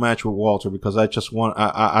a little match with Walter because I just want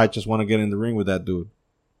to get in the ring with that dude."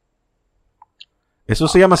 Eso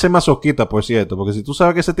se llama ser masoquista, por cierto, porque si tú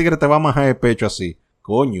sabes que ese tigre te va a majar el pecho así,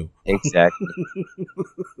 coño. Exactly.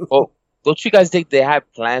 Well, don't you guys think they have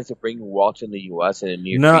plans to bring Walter in the U.S. in the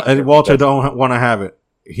near No, future? Walter don't want to have it.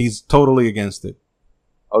 He's totally against it.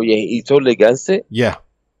 Oh yeah, he's totally against it. Yeah,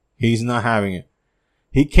 he's not having it.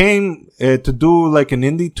 He came to do like an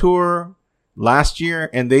indie tour last year,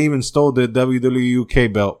 and they even stole the WWE UK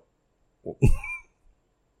belt.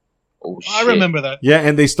 Oh shit! I remember that. Yeah,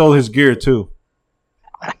 and they stole his gear too.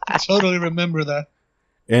 I totally remember that.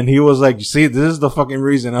 And he was like, "See, this is the fucking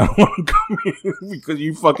reason I don't want to come here because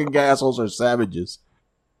you fucking assholes are savages."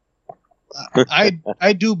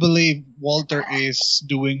 I do believe Walter is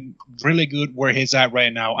doing really good where he's at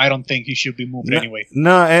right now. I don't think he should be moved anyway.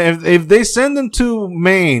 No, if they send him to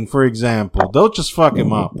Maine, for example, they'll just fuck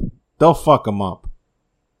him up. They'll fuck him up.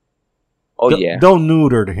 Oh yeah. They'll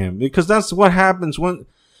neuter him because that's what happens when.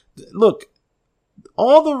 Look,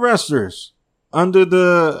 all the wrestlers under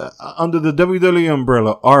the WWE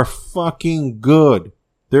umbrella are fucking good.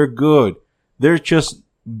 They're good. They're just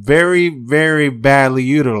very, very badly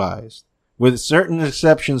utilized, with certain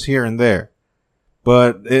exceptions here and there.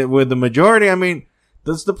 But with the majority, I mean,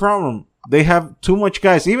 that's the problem. They have too much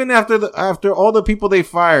guys. Even after all the people they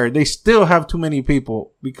fired, they still have too many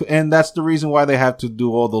people, and that's the reason why they have to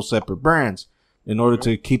do all those separate brands in order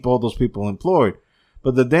to keep all those people employed.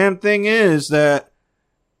 But the damn thing is that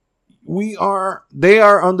they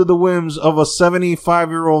are under the whims of a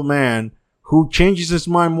 75-year-old man who changes his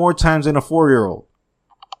mind more times than a 4-year-old.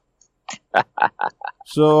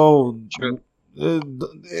 So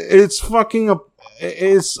it's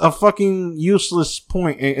a fucking useless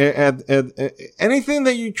point. Anything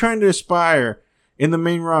that you're trying to aspire in the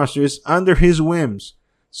main roster is under his whims.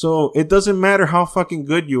 So it doesn't matter how fucking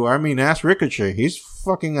good you are. I mean, ask Ricochet. He's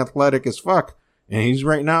fucking athletic as fuck. And he's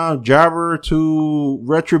right now jobber to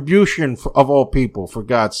Retribution of all people, for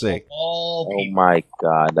God's sake. Oh my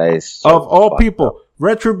god, that is so of all fucked people. up.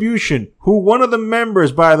 Retribution, who one of the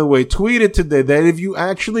members, by the way, tweeted today that if you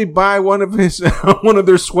actually buy one of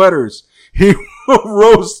their sweaters, he will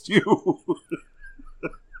roast you.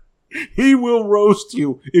 He will roast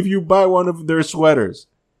you if you buy one of their sweaters.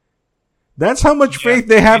 That's how much faith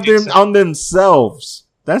they have on themselves.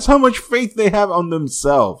 That's how much faith they have on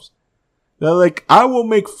themselves. They're like, I will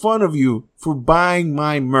make fun of you for buying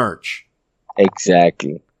my merch.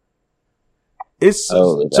 Exactly. It's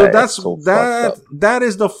that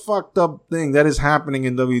is the fucked up thing that is happening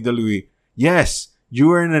in WWE. Yes, you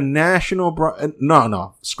are in a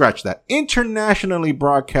internationally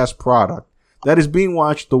broadcast product that is being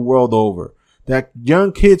watched the world over. That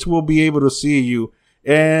young kids will be able to see you,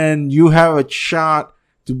 and you have a shot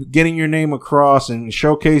to getting your name across and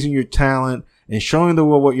showcasing your talent and showing the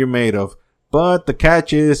world what you're made of. But the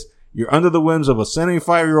catch is, you're under the whims of a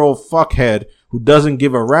 75-year-old fuckhead who doesn't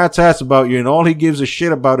give a rat's ass about you, and all he gives a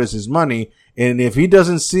shit about is his money. And if he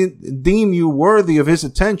doesn't deem you worthy of his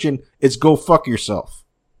attention, it's go fuck yourself.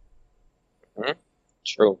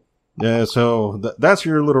 True. Yeah, so that's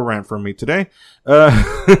your little rant from me today.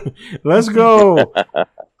 Let's go.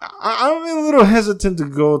 I'm a little hesitant to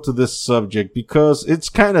go to this subject because it's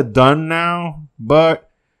kind of done now. But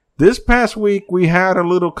this past week, we had a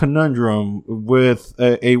little conundrum with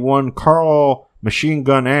a one Carl Machine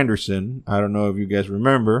Gun Anderson. I don't know if you guys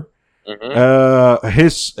remember.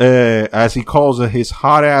 His, as he calls her, his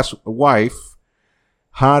hot ass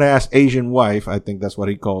Asian wife, I think that's what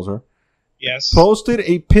he calls her. Yes. Posted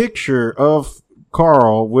a picture of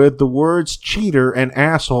Carl with the words cheater and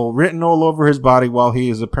asshole written all over his body while he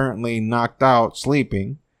is apparently knocked out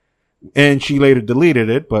sleeping. And she later deleted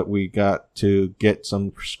it, but we got to get some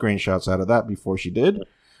screenshots out of that before she did.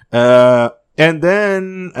 And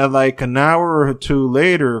then like an hour or two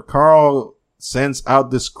later, Carl sends out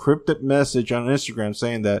this cryptic message on Instagram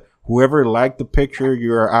saying that whoever liked the picture,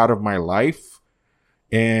 you're out of my life.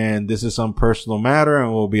 And this is some personal matter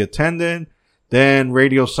and will be attended. Then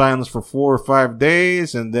radio silence for 4 or 5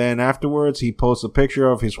 days. And then afterwards, he posts a picture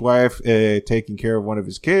of his wife taking care of one of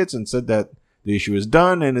his kids and said that the issue is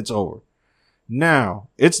done and it's over. Now,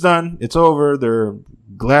 it's done. It's over. I'm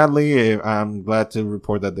glad to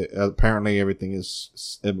report that apparently everything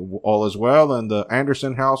is all is well in the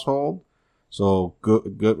Anderson household. So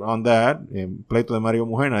good on that. En pleito de Mario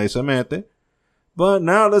Mujer, nadie se mete. But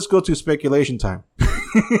now let's go to speculation time.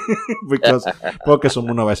 Porque somos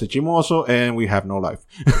una vez chimoso and we have no life.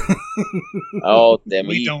 Oh, damn it.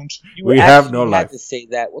 We don't. We have no life. To say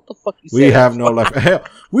that. What the fuck you We have no life. Hell,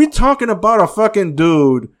 we talking about a fucking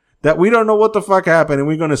dude that we don't know what the fuck happened and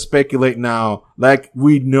we're going to speculate now like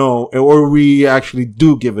we know or we actually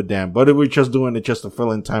do give a damn. But we're just doing it just to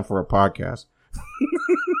fill in time for a podcast.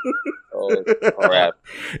 Oh, crap.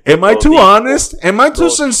 Am I too honest? Am I too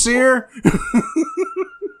sincere?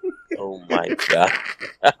 Oh my god.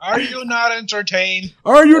 Are you not entertained?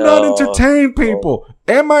 Are you not entertained, people?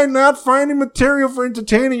 Am I not finding material for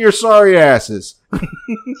entertaining your sorry asses?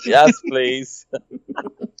 Yes, please.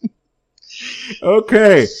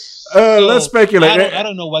 Okay. Let's speculate. I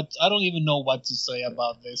don't even know what to say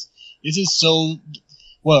about this. This is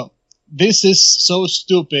so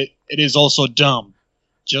stupid. It is also dumb.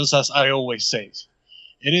 Just as I always say.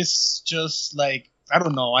 It is just like, I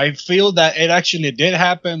don't know. I feel that it actually did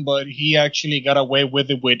happen, but he actually got away with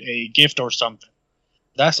it with a gift or something.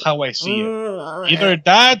 That's how I see it. Either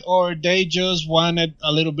that or they just wanted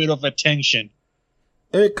a little bit of attention.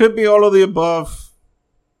 It could be all of the above.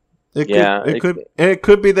 It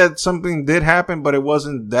could be that something did happen, but it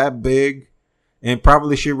wasn't that big. And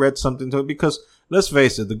probably she read something to it because let's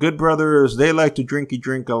face it, the Good Brothers, they like to drink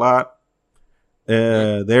a lot.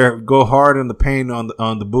 They go hard in the paint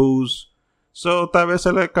on the booze. So tal vez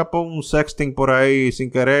se le escapó un sexting por ahí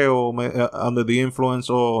sin querer o under the influence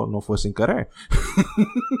o no fue sin querer.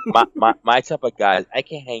 my type of guys, I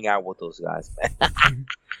can't hang out with those guys, man.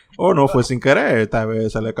 O no fue sin querer, tal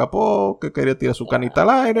vez se le escapó que quería tirar su canita al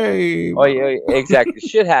aire y... Oye, exactly.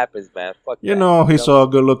 Shit happens, man. Fuck you know, he saw a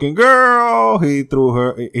good-looking girl, he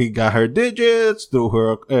got her digits, threw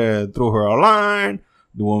her a line,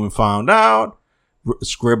 the woman found out,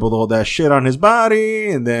 scribbled all that shit on his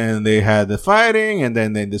body, and then they had the fighting, and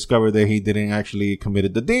then they discovered that he didn't actually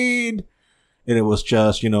committed the deed, and it was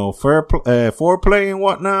just, foreplay and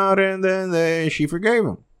whatnot, and then she forgave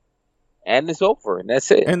him. And it's over, and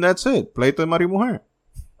that's it. Pleito de Mario Mujer.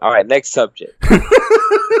 All right, next subject.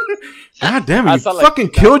 God damn it, you fucking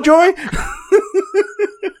killjoy?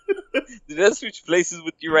 Did I switch places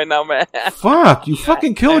with you right now, man? Fuck, you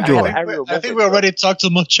fucking killjoy. I think we already talked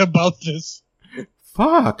too much about this.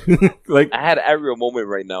 Fuck. Like, I had an Ariel moment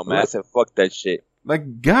right now, man. I said, fuck that shit.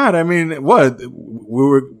 Like, God, I mean, what?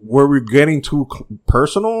 Were we getting too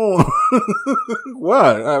personal?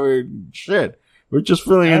 What? I mean, shit. We're just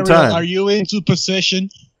filling in time. Are you into possession?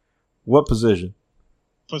 What position?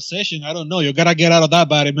 Possession? I don't know. You gotta get out of that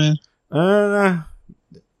body, man.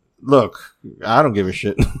 Look, I don't give a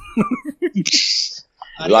shit.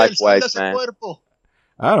 Likewise, man.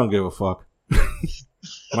 I don't give a fuck.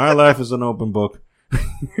 My life is an open book.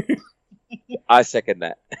 I second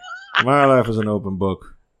that. My life is an open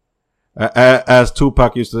book. As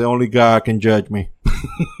Tupac used to, the only God can judge me.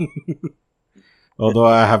 Although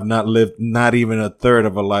I have not lived not even a third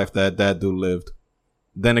of a life that dude lived.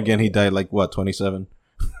 Then again, he died like, 27?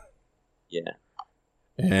 Yeah.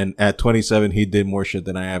 And at 27, he did more shit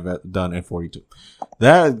than I have done at 42.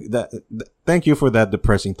 Thank you for that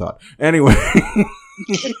depressing thought. Anyway.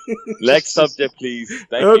 Next subject, please.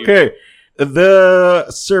 Thank you. The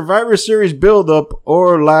Survivor Series build-up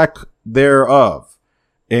or lack thereof,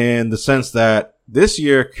 in the sense that this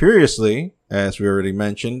year, curiously, as we already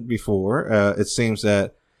mentioned before, it seems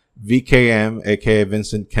that VKM, aka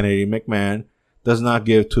Vincent Kennedy McMahon, does not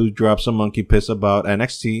give two drops of monkey piss about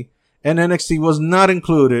NXT, and NXT was not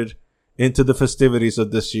included into the festivities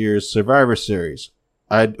of this year's Survivor Series.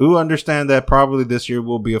 I do understand that probably this year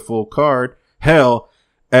will be a full card. Hell,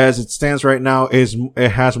 as it stands right now,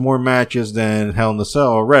 it has more matches than Hell in a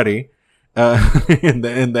Cell already, and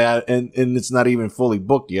it's not even fully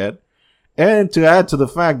booked yet. And to add to the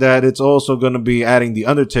fact that it's also going to be adding The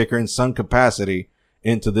Undertaker in some capacity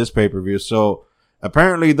into this pay-per-view. So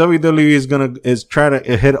apparently WWE is trying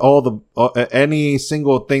to hit all any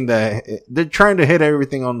single thing that they're trying to hit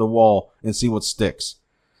everything on the wall and see what sticks.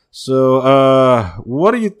 So,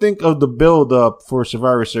 what do you think of the build up for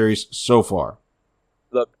Survivor Series so far?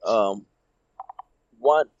 Look,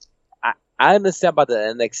 one, I understand about the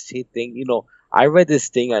NXT thing. You know, I read this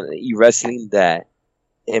thing on eWrestling that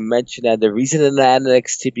it mentioned that the reason in the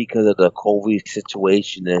NXT because of the COVID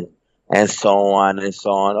situation and so on and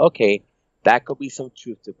so on. Okay, that could be some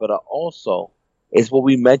truth to it, but also is what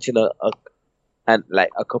we mentioned like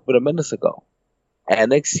a couple of minutes ago.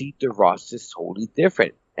 NXT, the roster is totally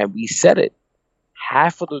different, and we said it.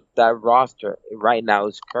 Half of that roster right now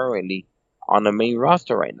is currently on the main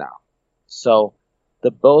roster right now. So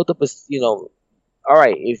the build-up is, all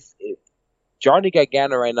right, if Johnny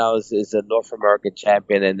Gargano right now is a North American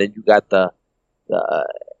champion, and then you got the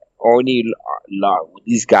Orny,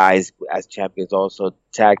 these guys as champions, also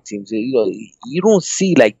tag teams. You don't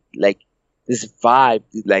see like this vibe,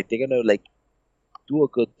 like they're gonna like do a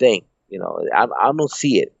good thing. I don't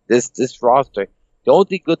see it. This roster, the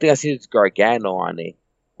only good thing I see is Gargano on it,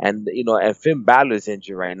 and and Finn Balor's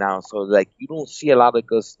injured right now, so like you don't see a lot of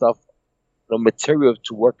good stuff, material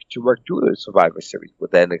to work through the Survivor Series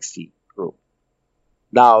with the NXT group.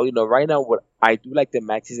 Now, right now, what I do like the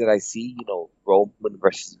matches that I see, Roman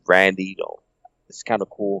versus Randy, it's kind of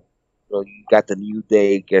cool. You got the New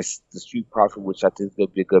Day against the Street Profit, which I think is going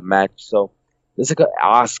to be a good match. So, there's like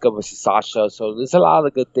Asuka versus Sasha. So, there's a lot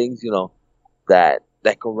of good things, that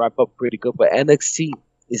can wrap up pretty good. But NXT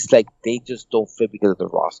is like they just don't fit because of the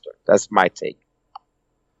roster. That's my take.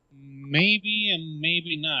 Maybe and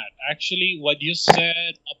maybe not. Actually, what you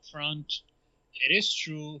said up front, it is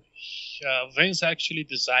true. Vince actually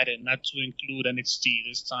decided not to include NXT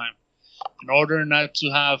this time in order not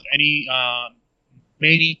to have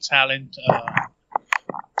many talent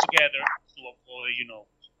together to avoid,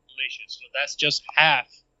 collisions. So that's just half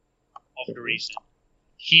of the reason.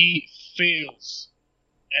 He feels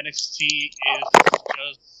NXT is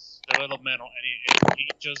just developmental, and he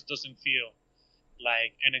just doesn't feel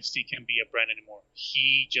like NXT can be a brand anymore.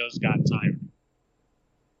 He just got tired.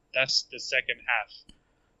 That's the second half.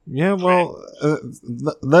 Yeah, well,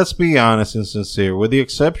 let's be honest and sincere. With the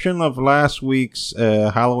exception of last week's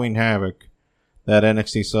Halloween Havoc that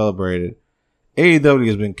NXT celebrated, AEW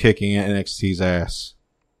has been kicking NXT's ass.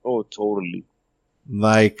 Oh, totally.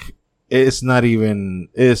 Like, it's not even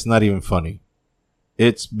funny.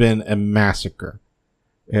 It's been a massacre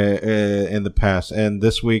in the past. And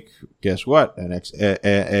this week, guess what?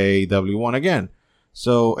 AEW won again.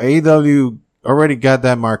 So AEW already got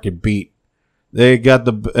that market beat. They got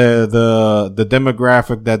the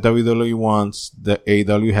demographic that WWE wants. The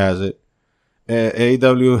AEW has it.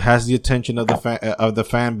 AEW has the attention of the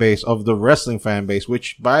fan base, of the wrestling fan base,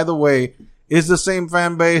 which, by the way, is the same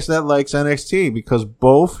fan base that likes NXT, because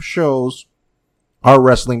both shows are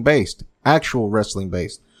wrestling based, actual wrestling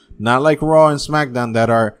based, not like Raw and SmackDown that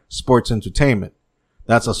are sports entertainment.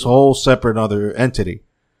 That's a whole separate other entity.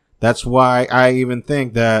 That's why I even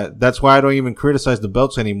think that's why I don't even criticize the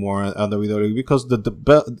belts anymore on WWE, because the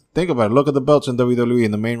belt, think about it, look at the belts in WWE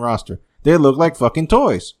in the main roster. They look like fucking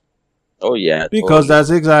toys. Oh yeah. Because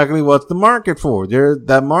that's exactly what the market for.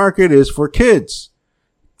 That market is for kids.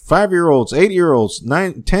 5-year-olds, 8-year-olds,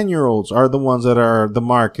 9, 10-year-olds are the ones that are the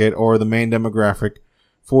market or the main demographic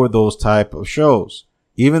for those type of shows.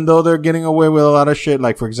 Even though they're getting away with a lot of shit,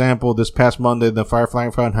 like for example, this past Monday, the Firefly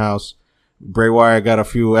Funhouse, Bray Wyatt got a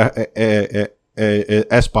few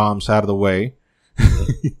S-bombs out of the way.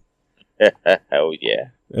 Oh, yeah.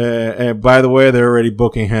 And by the way, they're already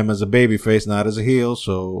booking him as a babyface, not as a heel,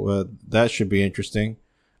 so that should be interesting.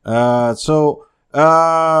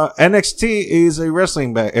 NXT is a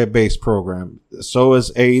wrestling based program. So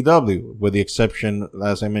is AEW, with the exception,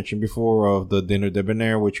 as I mentioned before, of the Dinner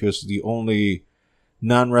Debonair, which was the only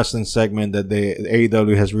non-wrestling segment that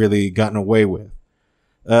AEW has really gotten away with.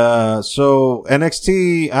 So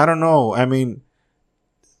NXT, I don't know. I mean,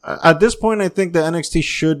 at this point, I think that NXT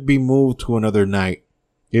should be moved to another night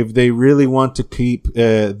if they really want to keep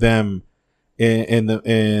them in the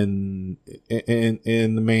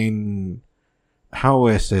main. How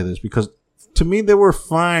would I say this? Because to me, they were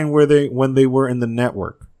fine when they were in the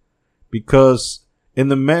network, because in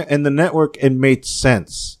the network it made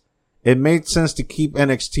sense. It made sense to keep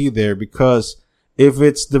NXT there, because if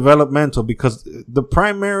it's developmental, because the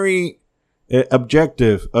primary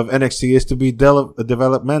objective of NXT is to be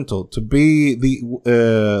developmental, to be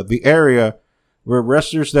the area where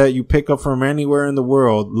wrestlers that you pick up from anywhere in the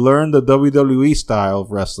world learn the WWE style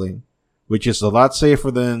of wrestling, which is a lot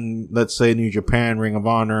safer than, let's say, New Japan, Ring of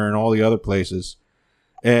Honor, and all the other places,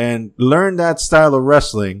 and learn that style of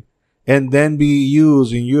wrestling, and then be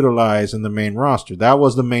used and utilized in the main roster. That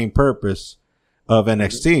was the main purpose of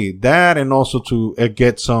NXT. That, and also to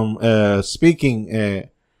get some speaking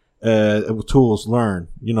tools learned,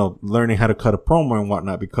 learning how to cut a promo and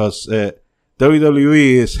whatnot, because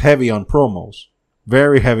WWE is heavy on promos,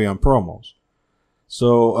 very heavy on promos.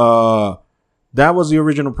 So that was the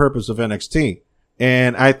original purpose of NXT,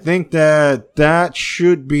 and I think that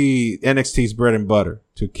should be NXT's bread and butter,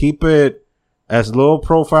 to keep it as low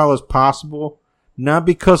profile as possible. Not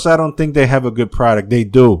because I don't think they have a good product. They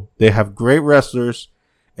do. They have great wrestlers.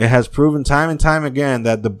 It has proven time and time again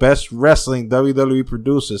that the best wrestling WWE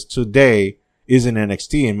produces today is in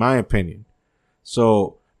NXT, in my opinion.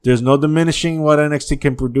 So there's no diminishing what NXT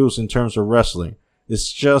can produce in terms of wrestling.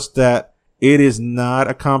 It's just that it is not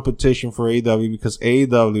a competition for AEW, because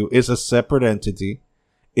AEW is a separate entity.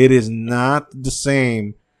 It is not the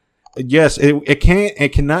same. Yes, it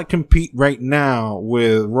cannot compete right now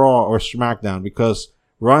with Raw or SmackDown, because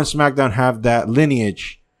Raw and SmackDown have that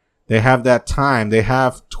lineage. They have that time. They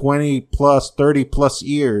have 20 plus, 30 plus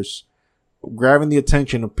years grabbing the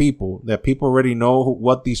attention of people, that people already know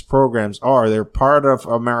what these programs are. They're part of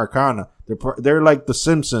Americana. They're like The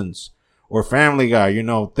Simpsons or Family Guy,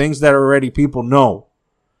 things that already people know.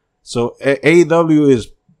 So AEW is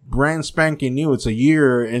brand spanking new. It's a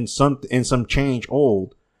year and some change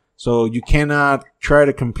old. So you cannot try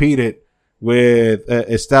to compete it with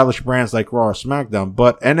established brands like Raw or SmackDown.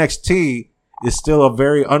 But NXT is still a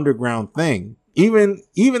very underground thing. Even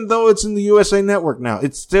though it's in the USA Network now,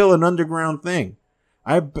 it's still an underground thing.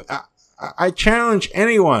 I challenge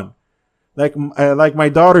anyone, like my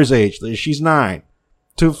daughter's age, she's 9,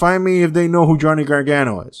 to find me if they know who Johnny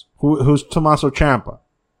Gargano is, who's Tommaso Ciampa.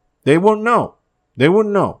 They won't know. They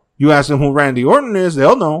wouldn't know. You ask them who Randy Orton is,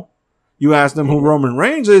 they'll know. You ask them who Roman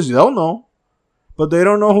Reigns is, they'll know. But they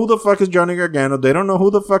don't know who the fuck is Johnny Gargano. They don't know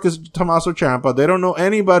who the fuck is Tommaso Ciampa. They don't know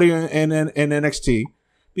anybody in NXT,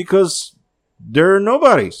 because they're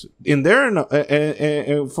nobodies in their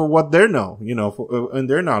for what they know, in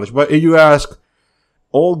their knowledge. But if you ask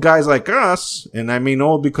old guys like us, and I mean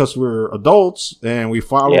old because we're adults and we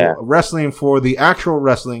follow wrestling for the actual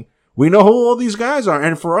wrestling, we know who all these guys are.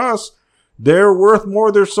 And for us, they're worth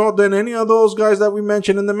more their salt than any of those guys that we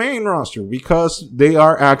mentioned in the main roster, because they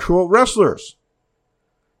are actual wrestlers.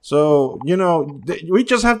 So, we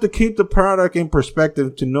just have to keep the product in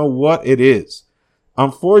perspective to know what it is.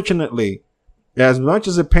 Unfortunately, as much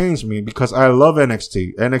as it pains me, because I love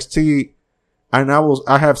NXT, and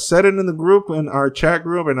I have said it in the group, in our chat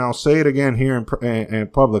group, and I'll say it again here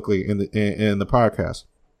and publicly in the podcast.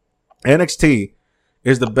 NXT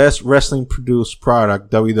is the best wrestling produced product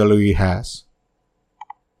WWE has.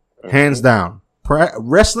 Hands down.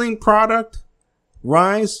 Wrestling product,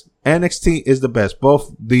 Rise, NXT is the best.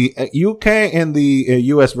 Both the UK and the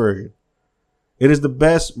US version. It is the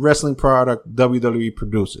best wrestling product WWE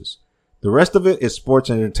produces. The rest of it is sports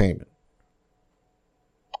entertainment.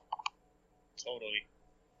 Totally.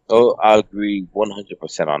 Oh, I'll agree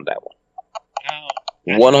 100% on that one.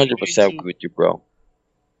 Now, 100% agree with you, bro.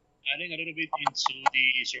 Adding a little bit into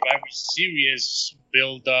the Survivor Series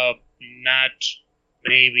build-up, not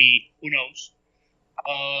maybe, who knows.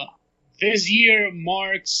 This year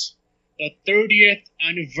marks the 30th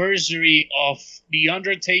anniversary of The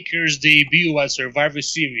Undertaker's debut at Survivor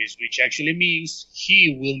Series, which actually means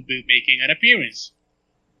he will be making an appearance.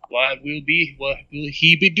 What will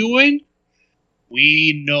he be doing?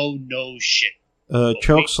 We know no shit.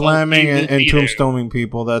 Choke slamming and tombstoning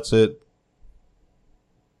people, that's it.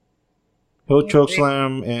 He'll choke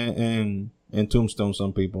slam and tombstone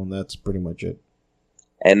some people, and that's pretty much it.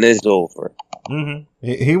 And it's over. Mm-hmm.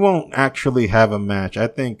 He won't actually have a match. I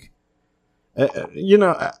think,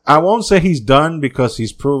 I won't say he's done, because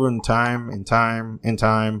he's proven time and time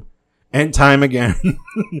again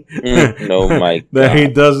no, my that he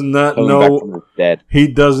does not know. Dead. He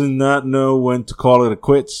does not know when to call it a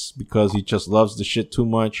quits, because he just loves the shit too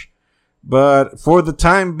much. But for the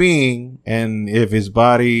time being, and if his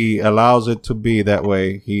body allows it to be that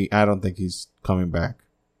way, I don't think he's coming back.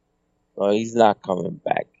 No, he's not coming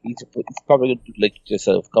back. He's probably gonna do like just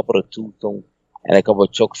a couple of tombstone and a couple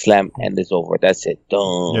of choke slam, and it's over. That's it.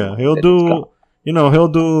 Done. Yeah, he'll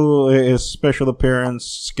do his special appearance,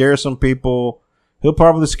 scare some people. He'll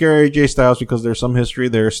probably scare AJ Styles because there's some history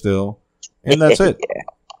there still, and that's it.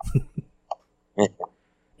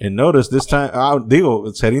 And notice this time,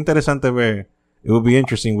 sería interesante ver. It will be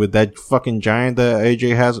interesting with that fucking giant that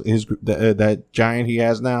AJ has, that giant he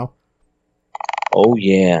has now. Oh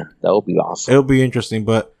yeah, that would be awesome. It'll be interesting,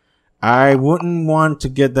 but I wouldn't want to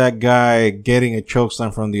get that guy getting a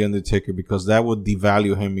chokeslam from the Undertaker because that would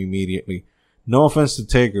devalue him immediately. No offense to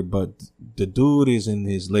Taker, but the dude is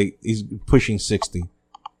he's pushing 60.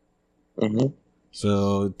 Mm-hmm.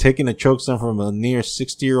 So taking a chokeslam from a near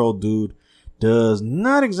 60-year-old dude does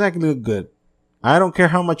not exactly look good. I don't care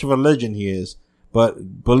how much of a legend he is,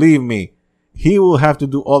 but believe me, he will have to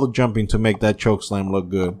do all the jumping to make that chokeslam look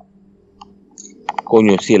good.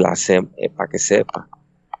 Coño, sí la sé, para que sepa.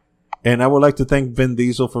 And I would like to thank Vin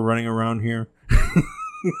Diesel for running around here.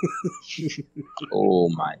 Oh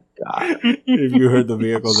my God. If you heard the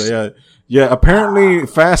vehicles, yeah. Apparently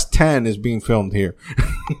Fast 10 is being filmed here.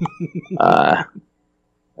 Oh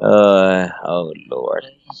Lord.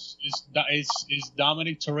 It's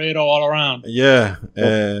Dominic Toretto all around. Yeah.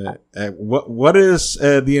 What is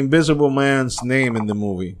the Invisible Man's name in the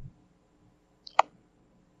movie?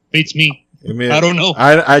 Beats me. I don't know.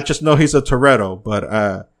 I just know he's a Toretto,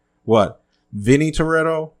 but what? Vinny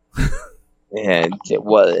Toretto? And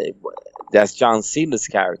that's John Cena's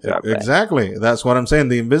character. Exactly. That's what I'm saying.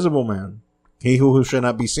 The Invisible Man. He who should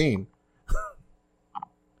not be seen. I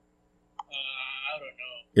don't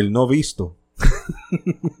know. El no visto.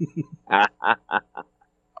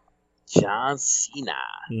 John Cena.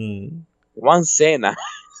 One Cena.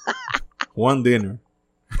 One dinner.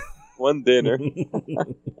 One dinner.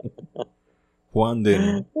 One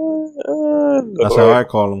dinner. That's how I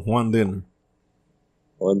call him. One dinner.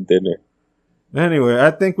 One dinner. Anyway,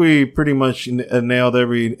 I think we pretty much nailed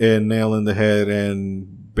every nail in the head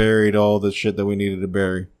and buried all the shit that we needed to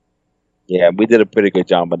bury. Yeah, we did a pretty good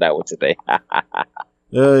job on that one today.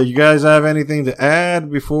 You guys have anything to add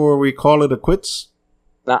before we call it a quits?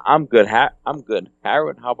 No, I'm good. I'm good.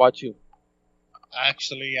 Harold, how about you?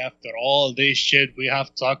 Actually, after all this shit we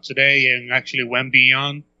have talked today and actually went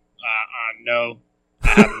beyond, no, I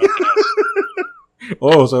have nothing else.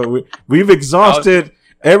 Oh, so we've exhausted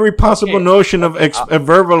every possible notion of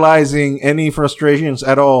verbalizing any frustrations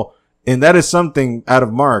at all. And that is something out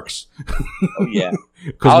of Marks. Oh, yeah.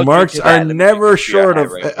 Because Marks are never short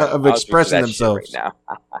of expressing themselves. Right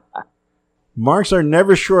now. Marks are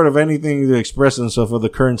never short of anything to express themselves for the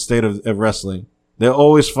current state of wrestling. They'll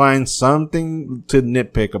always find something to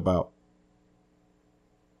nitpick about.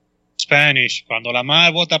 Spanish, cuando la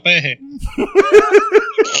mar bota peje.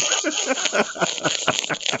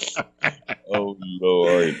 Oh,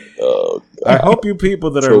 Lord. Oh, God. I hope you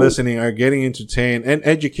people that are listening are getting entertained and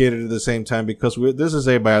educated at the same time because this is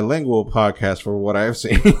a bilingual podcast for what I've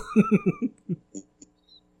seen.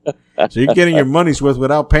 So you're getting your money's worth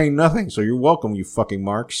without paying nothing. So you're welcome, you fucking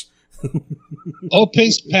Marks.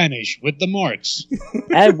 Open Spanish with the Marks.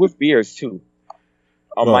 And with beers, too.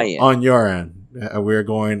 On my end. On your end. We're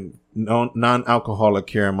going non-alcoholic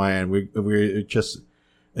here on my end. We're just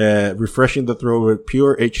refreshing the throat with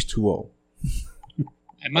pure H2O.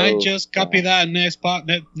 I might just copy that next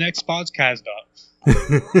podcast up.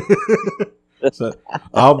 So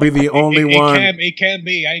I'll be the only one. It can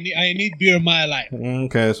be. I need beer in my life.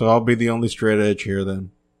 Okay, so I'll be the only straight edge here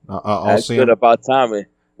then. That's good about time.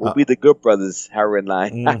 We'll be the good brothers, Harry and I.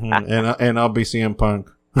 And I'll be CM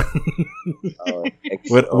Punk.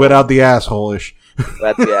 Without the asshole-ish.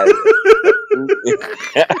 Without the asshole.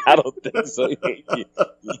 I don't think so.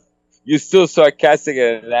 You're still sarcastic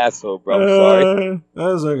and an asshole, bro. I'm sorry.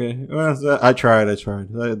 That's okay. Well, I tried.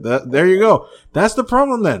 There you go. That's the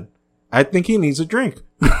problem then. I think he needs a drink.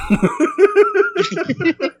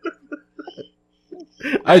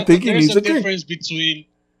 I think he needs a drink. There's a difference between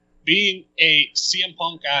being a CM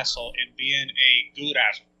Punk asshole and being a good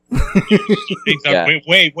asshole. Things are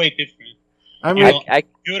way different. I mean,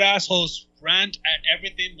 good assholes rant at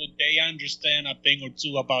everything, but they understand a thing or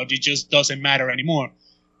two about it. Just doesn't matter anymore.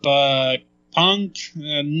 But Punk,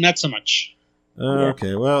 not so much.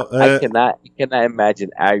 Okay, well, I cannot imagine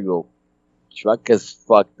Ariel drunk as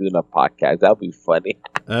fuck doing a podcast. That'd be funny.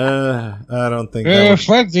 I don't think.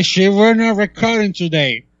 Fuck this shit. We're not recording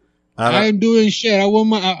today. I'm doing shit. I want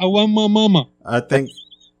my mama. I think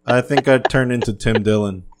I'd turn into Tim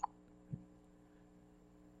Dillon.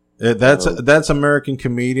 That's American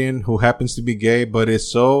comedian who happens to be gay, but is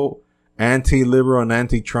so anti-liberal and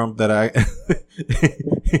anti-Trump that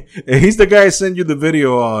he's the guy I sent you the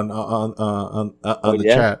video on the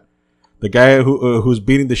chat. The guy who's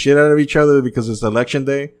beating the shit out of each other because it's election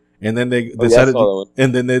day, and then they decided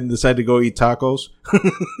to go eat tacos.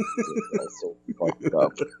 That's so fucked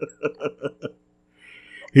up.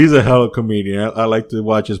 He's a hell of a comedian. I like to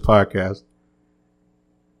watch his podcast.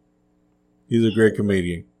 He's a great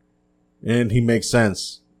comedian, and he makes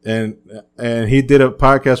sense. And he did a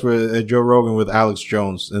podcast with Joe Rogan with Alex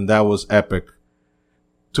Jones, and that was epic.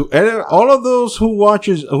 To all of those who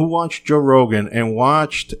watched Joe Rogan and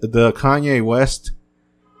watched the Kanye West,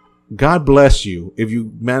 God bless you if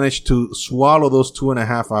you managed to swallow those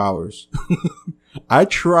 2.5 hours. I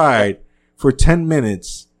tried for 10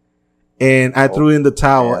 minutes and I threw in the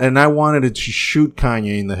towel and I wanted to shoot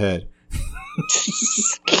Kanye in the head.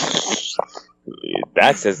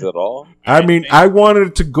 That says it all. I mean, I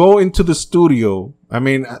wanted to go into the studio. I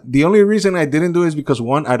mean, the only reason I didn't do it is because,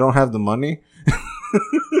 one, I don't have the money.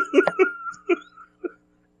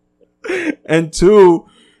 And two,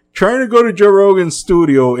 trying to go to Joe Rogan's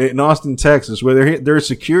studio in Austin, Texas, where there are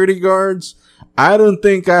security guards, I don't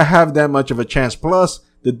think I have that much of a chance. Plus,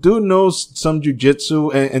 the dude knows some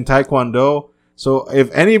jujitsu and taekwondo. So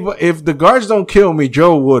if the guards don't kill me,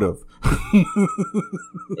 Joe would have. I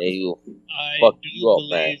do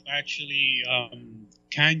believe actually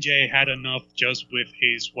Kanye had enough just with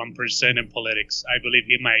his 1% in politics. I believe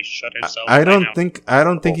he might shut himself. I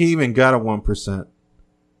don't think he even got a 1%.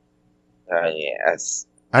 Yes.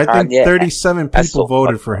 I think 37 people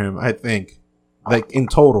voted for him. I think, like in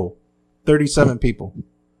total, 37 people.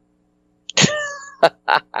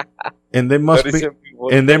 And there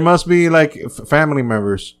must be like family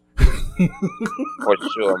members. For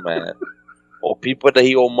sure, man. Or people that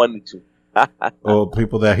he owe money to. Or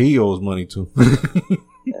people that he owes money to.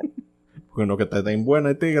 Porque no que te den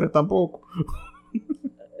buena tigre tampoco.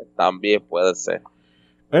 También puede ser.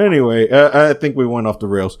 Anyway, I think we went off the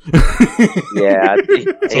rails. Yeah, I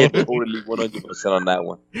think totally 100% on that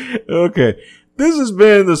one. Okay. This has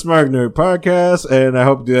been the Smart Nerd Podcast, and I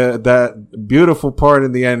hope that beautiful part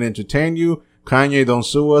in the end entertained you. Kanye, don't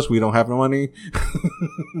sue us. We don't have no money.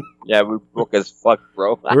 Yeah, we're broke as fuck,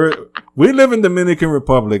 bro. We live in Dominican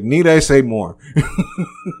Republic. Need I say more?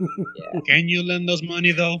 Yeah. Can you lend us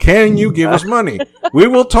money, though? Can you give us money? We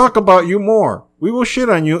will talk about you more. We will shit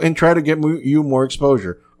on you and try to get you more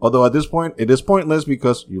exposure. Although at this point, it is pointless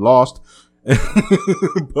because you lost.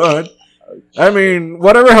 But, I mean,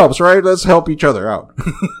 whatever helps, right? Let's help each other out.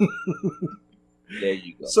 There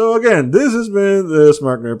you go. So again, this has been the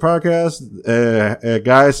Smart Nerd Podcast.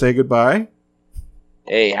 Guys, say goodbye.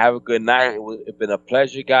 Hey, have a good night. It's been a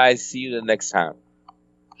pleasure, guys. See you the next time.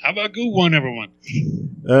 Have a good one, everyone.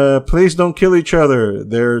 Please don't kill each other.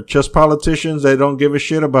 They're just politicians. They don't give a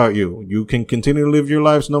shit about you. You can continue to live your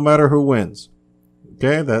lives no matter who wins.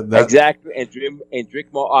 Okay, that exactly. And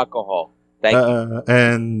drink more alcohol. Thank you.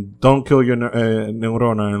 And don't kill your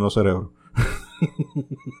neurona en los cerebros.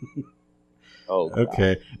 Oh, God.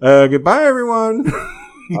 Okay. Goodbye, everyone.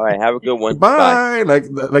 All right. Have a good one. Bye.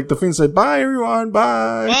 Like the Finn said. Bye, everyone.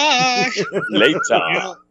 Bye. Bye. Later.